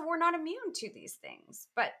so we're not immune to these things,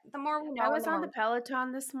 but the more we I know and was the on more the we,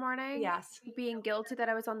 Peloton this morning, yes. being guilty that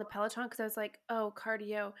I was on the Peloton because I was like, oh,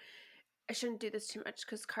 cardio. I shouldn't do this too much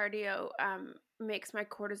because cardio makes my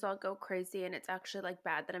cortisol go crazy, and it's actually like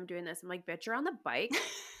bad that I'm doing this. I'm like, bitch, you're on the bike.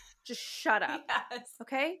 Just shut up. Yes.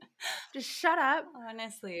 Okay? Just shut up.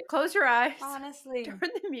 Honestly. Close your eyes. Honestly. Turn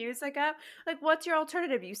the music up. Like, what's your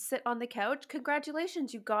alternative? You sit on the couch?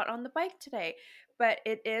 Congratulations, you got on the bike today. But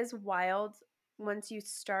it is wild once you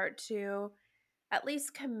start to at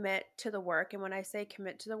least commit to the work. And when I say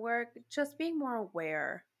commit to the work, just being more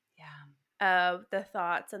aware Yeah. of the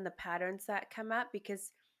thoughts and the patterns that come up.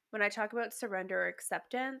 Because when I talk about surrender or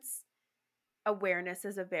acceptance, awareness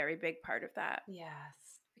is a very big part of that. Yes.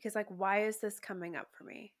 Because, like, why is this coming up for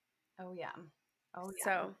me? Oh yeah. Oh yeah.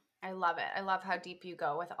 So, I love it. I love how deep you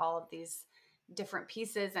go with all of these different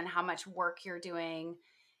pieces and how much work you're doing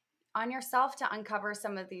on yourself to uncover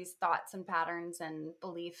some of these thoughts and patterns and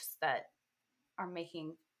beliefs that are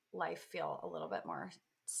making life feel a little bit more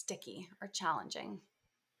sticky or challenging.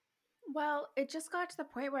 well, it just got to the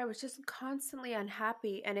point where I was just constantly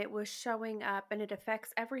unhappy, and it was showing up, and it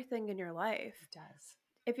affects everything in your life. It does.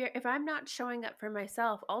 If I'm not showing up for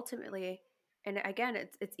myself ultimately, and again,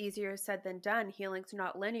 it's easier said than done. Healing's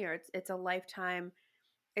not linear. It's a lifetime.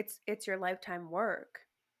 It's your lifetime work.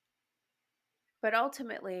 But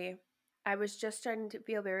ultimately, I was just starting to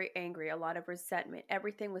feel very angry, a lot of resentment.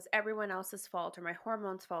 Everything was everyone else's fault, or my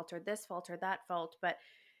hormones' fault, or this fault, or that fault. But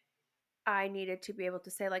I needed to be able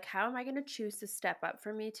to say, like, how am I going to choose to step up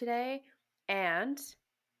for me today and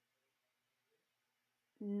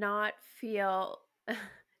not feel,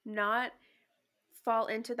 not fall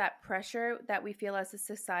into that pressure that we feel as a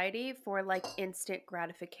society for like instant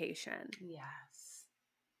gratification? Yes.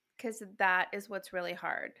 Because that is what's really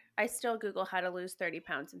hard. I still Google how to lose 30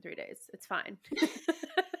 pounds in 3 days. It's fine.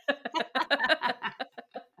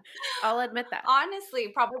 I'll admit that. Honestly,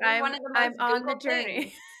 probably one of the I'm most on the Googled journey.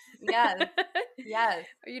 things. Yes. Yes.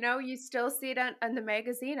 You know, you still see it on the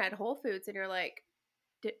magazine at Whole Foods, and you're like,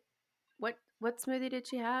 did, what smoothie did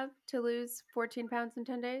she have to lose 14 pounds in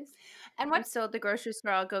 10 days? And I'm what's still at the grocery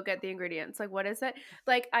store. I'll go get the ingredients. Like, what is it?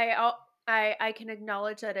 Like, I can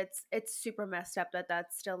acknowledge that it's super messed up that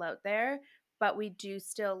that's still out there, but we do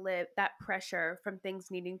still live that pressure from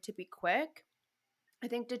things needing to be quick. I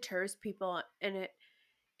think deters people, and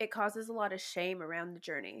it causes a lot of shame around the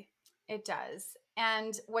journey. It does.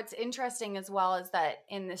 And what's interesting as well is that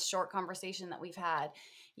in this short conversation that we've had,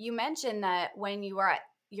 you mentioned that when you are at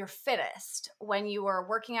your fittest, when you were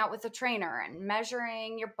working out with a trainer and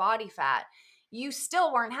measuring your body fat, you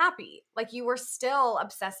still weren't happy. Like, you were still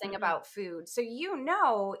obsessing Mm-mm. about food. So,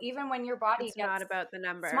 even when your body It's not gets about the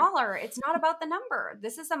number. smaller, it's not about the number.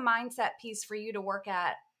 This is a mindset piece for you to work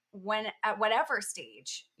at when at whatever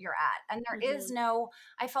stage you're at. And there is Mm-hmm. no,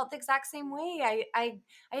 I felt the exact same way. I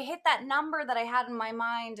hit that number that I had in my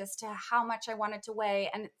mind as to how much I wanted to weigh,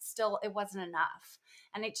 and it wasn't enough.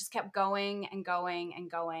 And it just kept going and going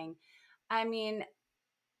and going. I mean,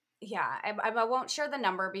 yeah, I won't share the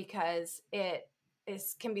number because it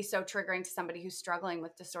is can be so triggering to somebody who's struggling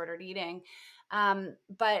with disordered eating.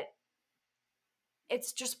 But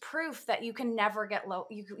it's just proof that you can never get low.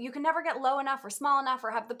 You can never get low enough or small enough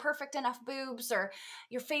or have the perfect enough boobs, or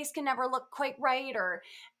your face can never look quite right, or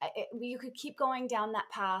you could keep going down that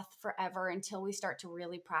path forever until we start to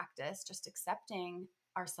really practice just accepting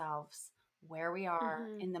ourselves where we are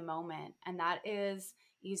Mm-hmm. in the moment. And that is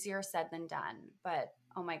easier said than done, but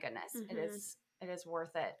oh my goodness, Mm-hmm. it is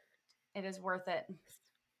worth it. It is worth it.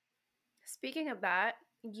 Speaking of that,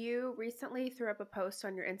 You recently threw up a post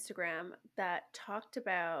on your Instagram that talked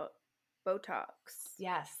about Botox.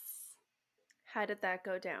 Yes. How did that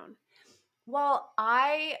go down? Well,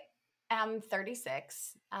 I am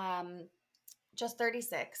 36, just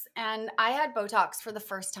 36, and I had Botox for the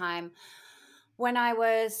first time when I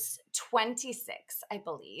was 26, I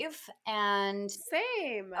believe. And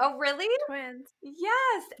Same. oh, really? Twins.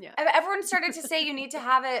 Yes. Yeah. Everyone started to say you need to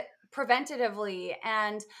have it preventatively.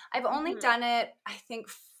 And I've only Mm-hmm. done it, I think,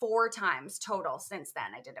 4 times total since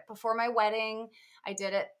then. I did it before my wedding. I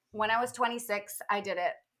did it when I was 26. I did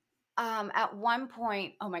it at one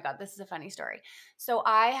point. Oh my God, this is a funny story. So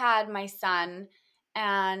I had my son,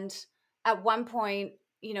 and at one point,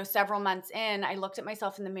 several months in, I looked at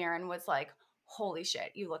myself in the mirror and was like, holy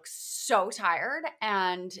shit, you look so tired.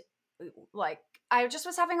 And like, I just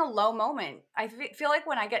was having a low moment. I feel like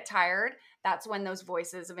when I get tired, that's when those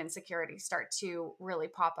voices of insecurity start to really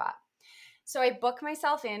pop up. So I book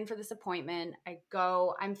myself in for this appointment. I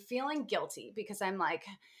go, I'm feeling guilty because I'm like,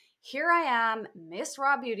 here I am, Miss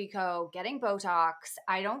Raw Beauty Co. getting Botox.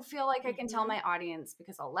 I don't feel like I can tell Mm-hmm. my audience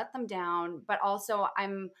because I'll let them down, but also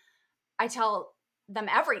I tell them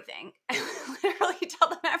everything. I literally tell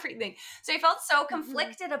them everything. So I felt so Mm-hmm.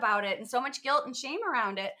 conflicted about it and so much guilt and shame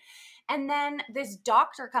around it. And then this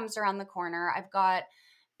doctor comes around the corner.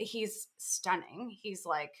 He's stunning. He's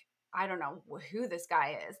like, I don't know who this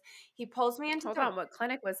guy is. He pulls me into Hold the on, what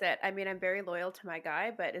clinic was it? I mean, I'm very loyal to my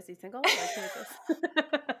guy, but is he single? Like, who is this?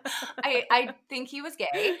 I think he was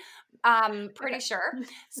gay. Pretty Okay. sure.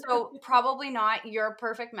 So probably not your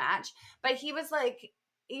perfect match. But he was like,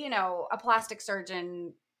 a plastic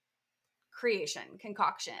surgeon creation,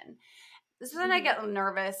 concoction. So then I Mm-hmm. get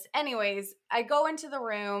nervous. Anyways, I go into the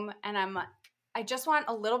room and I just want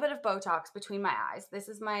a little bit of Botox between my eyes. This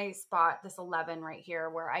is my spot, this 11 right here,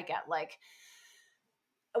 where I get like,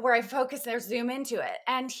 where I focus or zoom into it.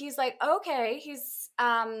 And he's like, okay.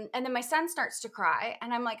 And then my son starts to cry.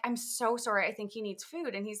 And I'm like, I'm so sorry. I think he needs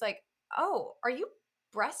food. And he's like, oh, are you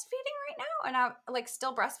breastfeeding right now? And I like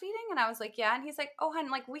still breastfeeding. And I was like, yeah. And he's like, oh, hun,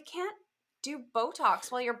 like we can't do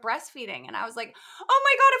Botox while you're breastfeeding. And I was like, oh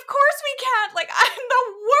my God, of course we can't. Like I'm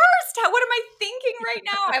the worst. What am I thinking right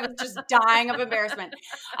now? I was just dying of embarrassment.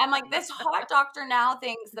 I'm like, this hot doctor now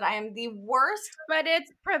thinks that I am the worst But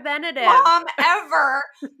it's preventative. mom ever,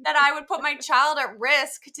 that I would put my child at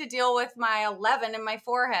risk to deal with my 11 in my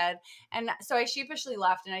forehead. And so I sheepishly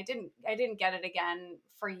left, and I didn't get it again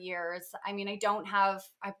for years. I mean, I don't have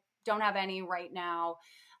any right now.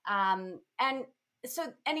 And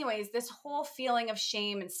so anyways, this whole feeling of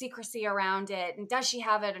shame and secrecy around it, and does she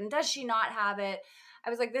have it and does she not have it? I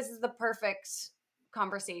was like, this is the perfect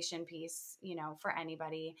conversation piece, for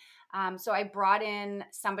anybody. So I brought in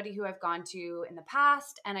somebody who I've gone to in the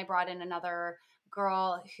past, and I brought in another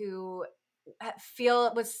girl who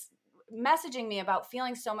was messaging me about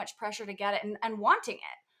feeling so much pressure to get it, and wanting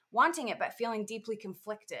it, but feeling deeply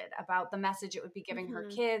conflicted about the message it would be giving her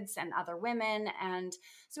Mm-hmm. kids and other women. And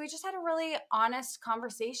so we just had a really honest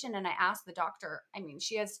conversation. And I asked the doctor, I mean,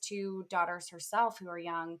 she has 2 daughters herself who are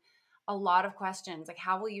young, a lot of questions like,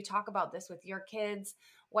 how will you talk about this with your kids?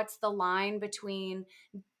 What's the line between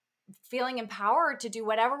feeling empowered to do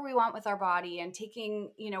whatever we want with our body and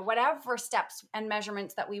taking, whatever steps and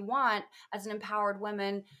measurements that we want as an empowered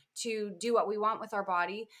woman to do what we want with our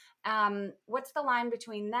body? What's the line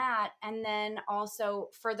between that and then also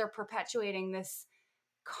further perpetuating this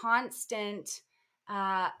constant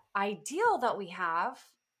ideal that we have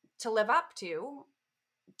to live up to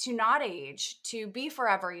not age, to be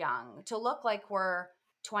forever young, to look like we're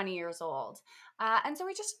 20 years old. And so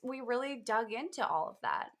we really dug into all of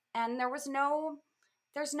that. And there's no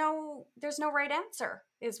right answer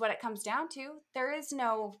is what it comes down to.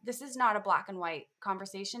 This is not a black and white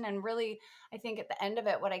conversation. And really, I think at the end of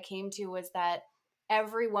it, what I came to was that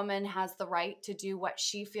every woman has the right to do what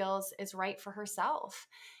she feels is right for herself.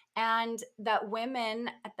 And that women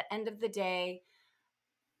at the end of the day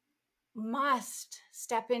must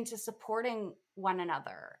step into supporting one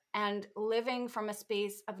another and living from a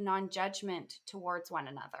space of non judgment towards one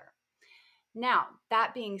another. Now,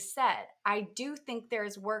 that being said, I do think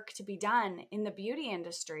there's work to be done in the beauty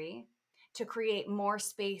industry to create more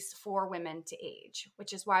space for women to age,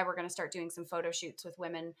 which is why we're going to start doing some photo shoots with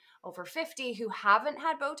women over 50 who haven't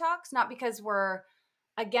had Botox, not because we're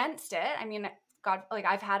against it. I mean, God, like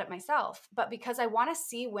I've had it myself, but because I want to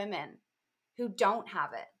see women who don't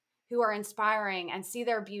have it, who are inspiring and see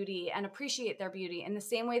their beauty and appreciate their beauty in the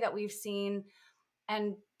same way that we've seen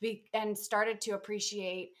and started to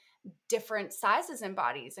appreciate different sizes and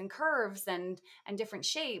bodies and curves and different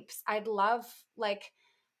shapes. I want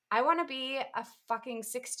to be a fucking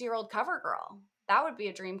 60-year-old cover girl. that would be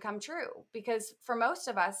a dream come true, because for most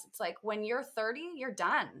of us, it's like when you're 30, you're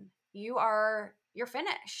done. You're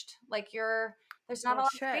finished. Like there's not a Well,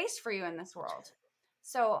 lot of shit. space for you in this world.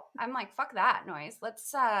 So I'm like, fuck that noise.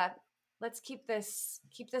 Let's keep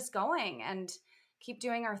this going and keep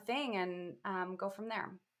doing our thing, and go from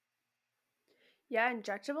there. Yeah,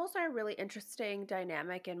 injectables are a really interesting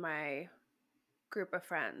dynamic in my group of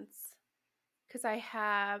friends. Because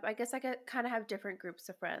I guess I kind of have different groups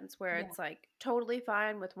of friends where Yeah. it's like totally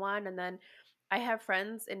fine with one. And then I have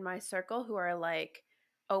friends in my circle who are like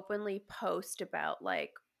openly post about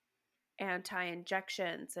like anti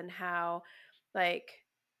injections and how like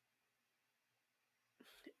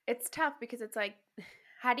it's tough because it's like,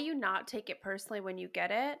 how do you not take it personally when you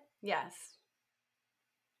get it? Yes.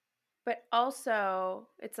 But also,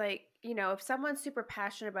 it's like, if someone's super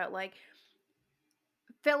passionate about like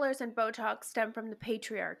fillers and Botox stem from the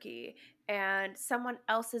patriarchy and someone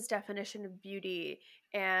else's definition of beauty.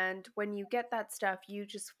 And when you get that stuff, you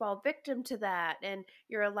just fall victim to that. And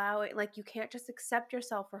you're allowing, like, you can't just accept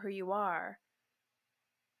yourself for who you are.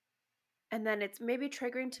 And then it's maybe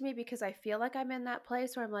triggering to me because I feel like I'm in that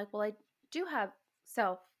place where I'm like, well, I do have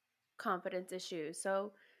self confidence issues.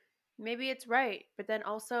 So maybe it's right. But then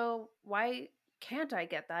also, why can't I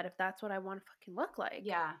get that if that's what I want to fucking look like?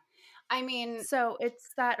 Yeah. I mean, So it's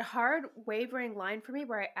that hard wavering line for me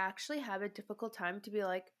where I actually have a difficult time to be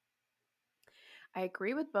like, I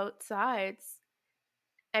agree with both sides.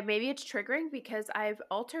 And maybe it's triggering because I've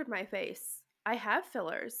altered my face. I have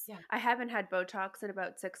fillers. yeah. I haven't had Botox in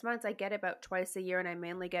about 6 months. I get it about twice a year and I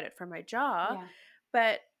mainly get it for my jaw. Yeah.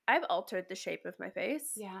 But I've altered the shape of my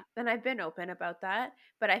face Yeah. and I've been open about that.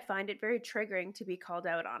 But I find it very triggering to be called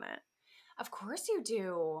out on it. Of course you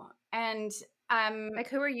do. And um Like,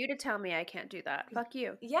 who are you to tell me I can't do that? Fuck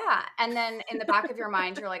you. yeah, and then in the back of your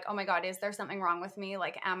mind you're like, "Oh my god, is there something wrong with me?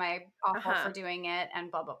 Like, am I Uh awful for huh. doing it?" And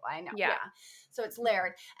blah blah blah. I know. Yeah. Yeah. So it's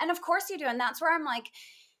layered. And of course you do. And that's where I'm like,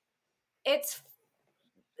 it's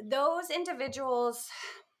those individuals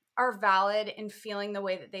are valid in feeling the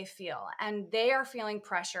way that they feel, and they are feeling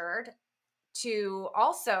pressured to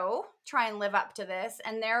also try and live up to this.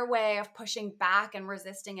 And their way of pushing back and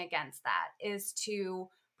resisting against that is to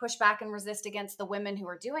push back and resist against the women who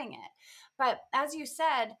are doing it. But as you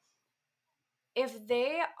said, if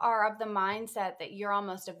they are of the mindset that you're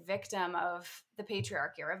almost a victim of the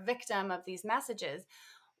patriarchy or a victim of these messages,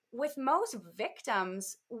 with most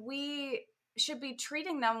victims, we should be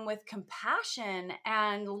treating them with compassion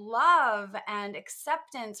and love and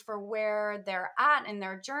acceptance for where they're at in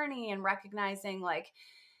their journey, and recognizing like,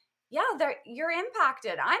 yeah, you're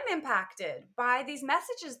impacted, I'm impacted by these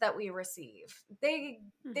messages that we receive.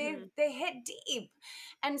 Mm-hmm. They hit deep.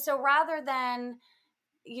 And so rather than,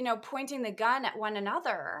 pointing the gun at one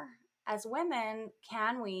another, as women,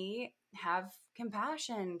 can we have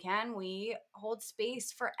compassion? Can we hold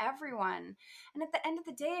space for everyone? And at the end of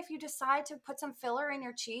the day, if you decide to put some filler in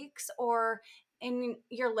your cheeks or in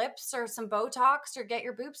your lips or some Botox or get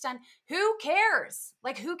your boobs done, who cares?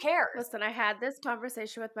 Like, who cares? Listen, I had this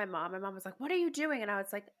conversation with my mom. My mom was like, "What are you doing?" And I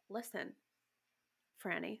was like, "Listen,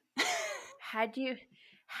 Franny, had you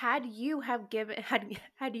had you had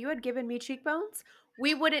given me cheekbones,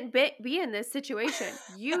 we wouldn't be in this situation.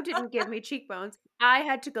 You didn't give me cheekbones. I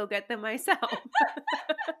had to go get them myself."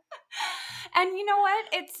 And you know what?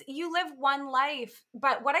 It's, you live one life.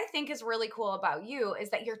 But what I think is really cool about you is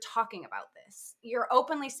that you're talking about this. You're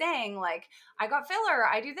openly saying, like, I got filler,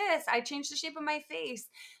 I do this, I changed the shape of my face.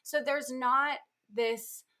 So there's not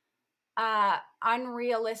this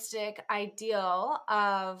unrealistic ideal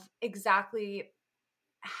of exactly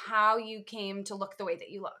how you came to look the way that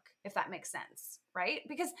you look, if that makes sense, right?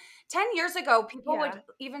 Because 10 years ago, people would, Yeah,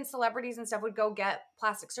 even celebrities and stuff, would go get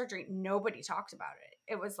plastic surgery. Nobody talked about it.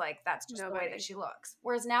 It was like, that's just the way that nobody. she looks.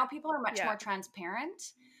 Whereas now people are much Yeah, more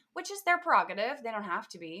transparent, which is their prerogative. They don't have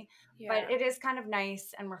to be, but yeah. it is kind of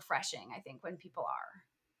nice and refreshing, I think, when people are.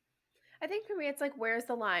 I think for me, it's like, where's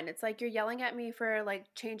the line? It's like you're yelling at me for like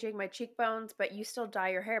changing my cheekbones, but you still dye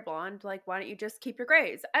your hair blonde. Like, why don't you just keep your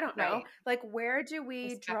grays? I don't know. Right. Like, where do The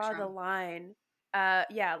we draw the spectrum. line?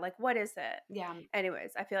 Yeah, like what is it? Yeah.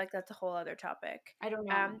 Anyways, I feel like that's a whole other topic. I don't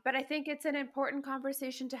know. But I think it's an important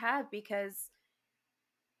conversation to have because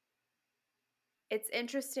it's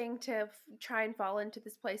interesting to try and fall into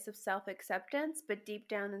this place of self acceptance, but deep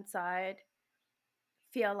down inside,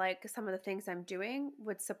 feel like some of the things I'm doing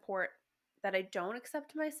would support that I don't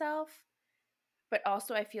accept myself, but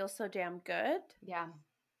also I feel so damn good. Yeah.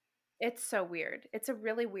 It's so weird. It's a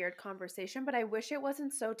really weird conversation, but I wish it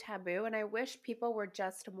wasn't so taboo and I wish people were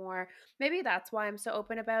just more, maybe that's why I'm so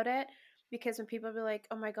open about it. Because when people be like,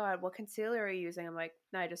 oh my God, what concealer are you using? I'm like,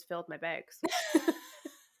 no, I just filled my bags.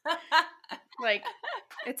 Like,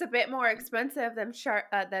 it's a bit more expensive than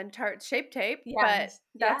Tarte Shape Tape, but Yes.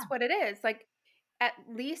 that's Yeah. what it is. Like, at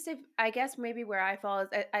least if, I guess maybe where I fall is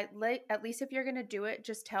at least if you're going to do it,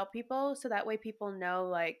 just tell people so that way people know,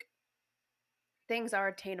 like, things are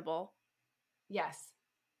attainable. Yes.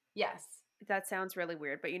 Yes. That sounds really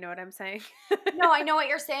weird, but you know what I'm saying? No, I know what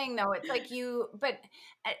you're saying though. It's like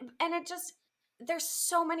and it just, there's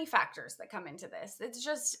so many factors that come into this. It's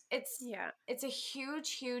just, Yeah. it's a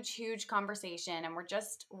huge, huge, huge conversation, and we're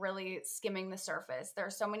just really skimming the surface. There are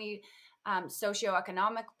so many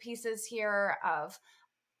socioeconomic pieces here of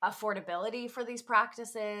affordability for these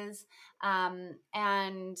practices, and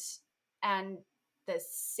the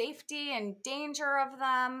safety and danger of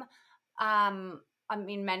them. I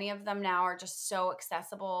mean, many of them now are just so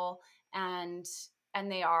accessible, and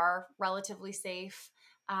they are relatively safe.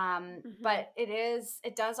 Mm-hmm. But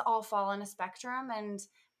it does all fall on a spectrum, and at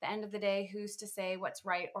the end of the day, who's to say what's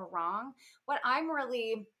right or wrong? What I'm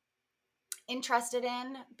really interested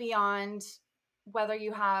in, beyond whether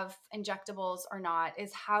you have injectables or not,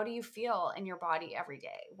 is how do you feel in your body every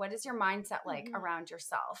day? What is your mindset like Mm-hmm. around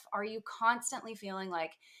yourself? Are you constantly feeling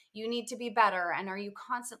like you need to be better? And are you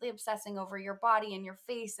constantly obsessing over your body and your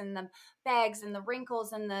face and the bags and the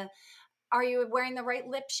wrinkles and are you wearing the right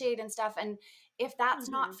lip shade and stuff? And if that's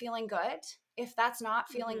Mm-hmm. not feeling good, if that's not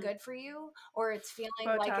feeling Mm-hmm. good for you, or it's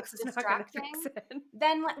feeling like Botox it's is not going to fix distracting, it.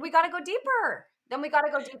 then we got to go deeper. Then we got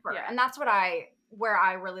to go deeper. Yeah. And that's where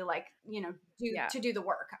I really like, Yeah. do the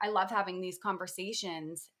work. I love having these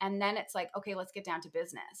conversations. And then it's like, okay, let's get down to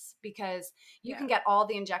business, because you Yeah. can get all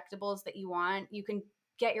the injectables that you want. You can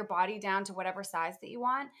get your body down to whatever size that you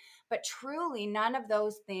want. But truly, none of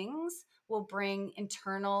those things will bring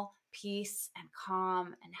internal peace and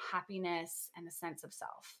calm and happiness and a sense of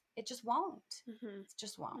self. It just won't. Mm-hmm. It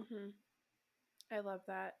just won't. Mm-hmm. I love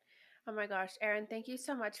that. Oh my gosh, Erin, thank you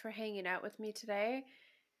so much for hanging out with me today.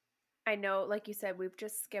 I know, like you said, we've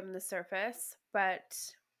just skimmed the surface, but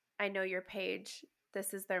I know your page.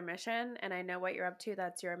 This is their mission, and I know what you're up to.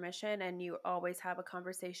 That's your mission, and you always have a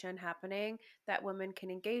conversation happening that women can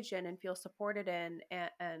engage in and feel supported in,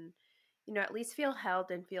 and at least feel held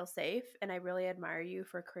and feel safe. And I really admire you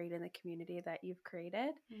for creating the community that you've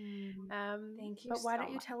created. Mm, thank you But why so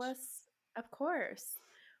don't you tell much. us, of course,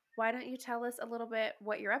 why don't you tell us a little bit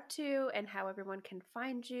what you're up to and how everyone can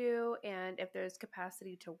find you and if there's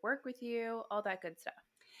capacity to work with you, all that good stuff?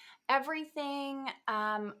 Everything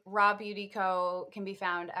Raw Beauty Co. can be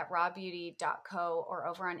found at rawbeauty.co or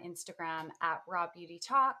over on Instagram at Raw Beauty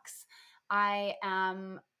Talks. I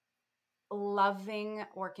am loving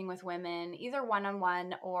working with women, either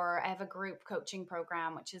one-on-one, or I have a group coaching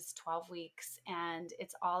program, which is 12 weeks. And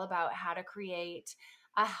it's all about how to create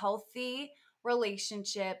a healthy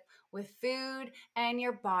relationship with food and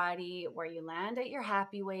your body, where you land at your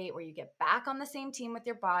happy weight, where you get back on the same team with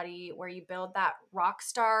your body, where you build that rock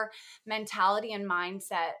star mentality and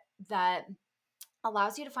mindset that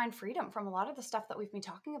allows you to find freedom from a lot of the stuff that we've been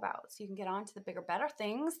talking about, so you can get on to the bigger, better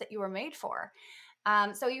things that you were made for.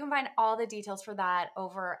 So you can find all the details for that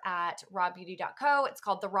over at rawbeauty.co. It's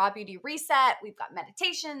called the Raw Beauty Reset. We've got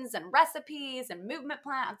meditations and recipes and movement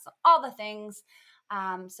plans, all the things.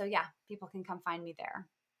 So yeah, people can come find me there.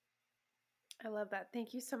 I love that.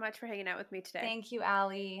 Thank you so much for hanging out with me today. Thank you,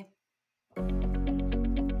 Allie.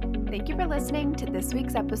 Thank you for listening to this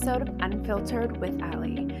week's episode of Unfiltered with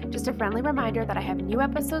Allie. Just a friendly reminder that I have new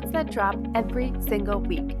episodes that drop every single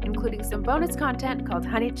week, including some bonus content called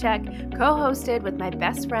Honey Check, co-hosted with my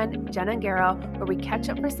best friend Jenna Garrow, where we catch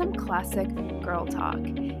up for some classic girl talk.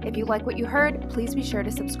 If you like what you heard, please be sure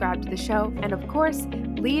to subscribe to the show, and of course,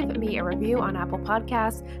 leave me a review on Apple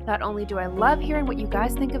Podcasts. Not only do I love hearing what you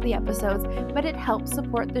guys think of the episodes, but it helps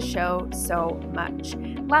support the show so much.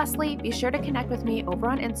 Lastly, be sure to connect with me over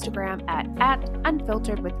on Instagram at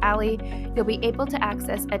 @unfilteredwithallie. You'll be able to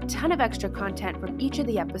access a ton of extra content from each of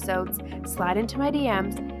the episodes, slide into my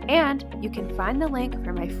DMs, and you can find the link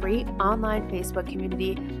for my free online Facebook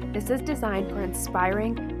community. This is designed for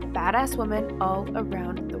inspiring, badass women all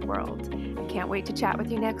around the world. I can't wait to chat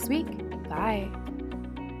with you next week. Bye.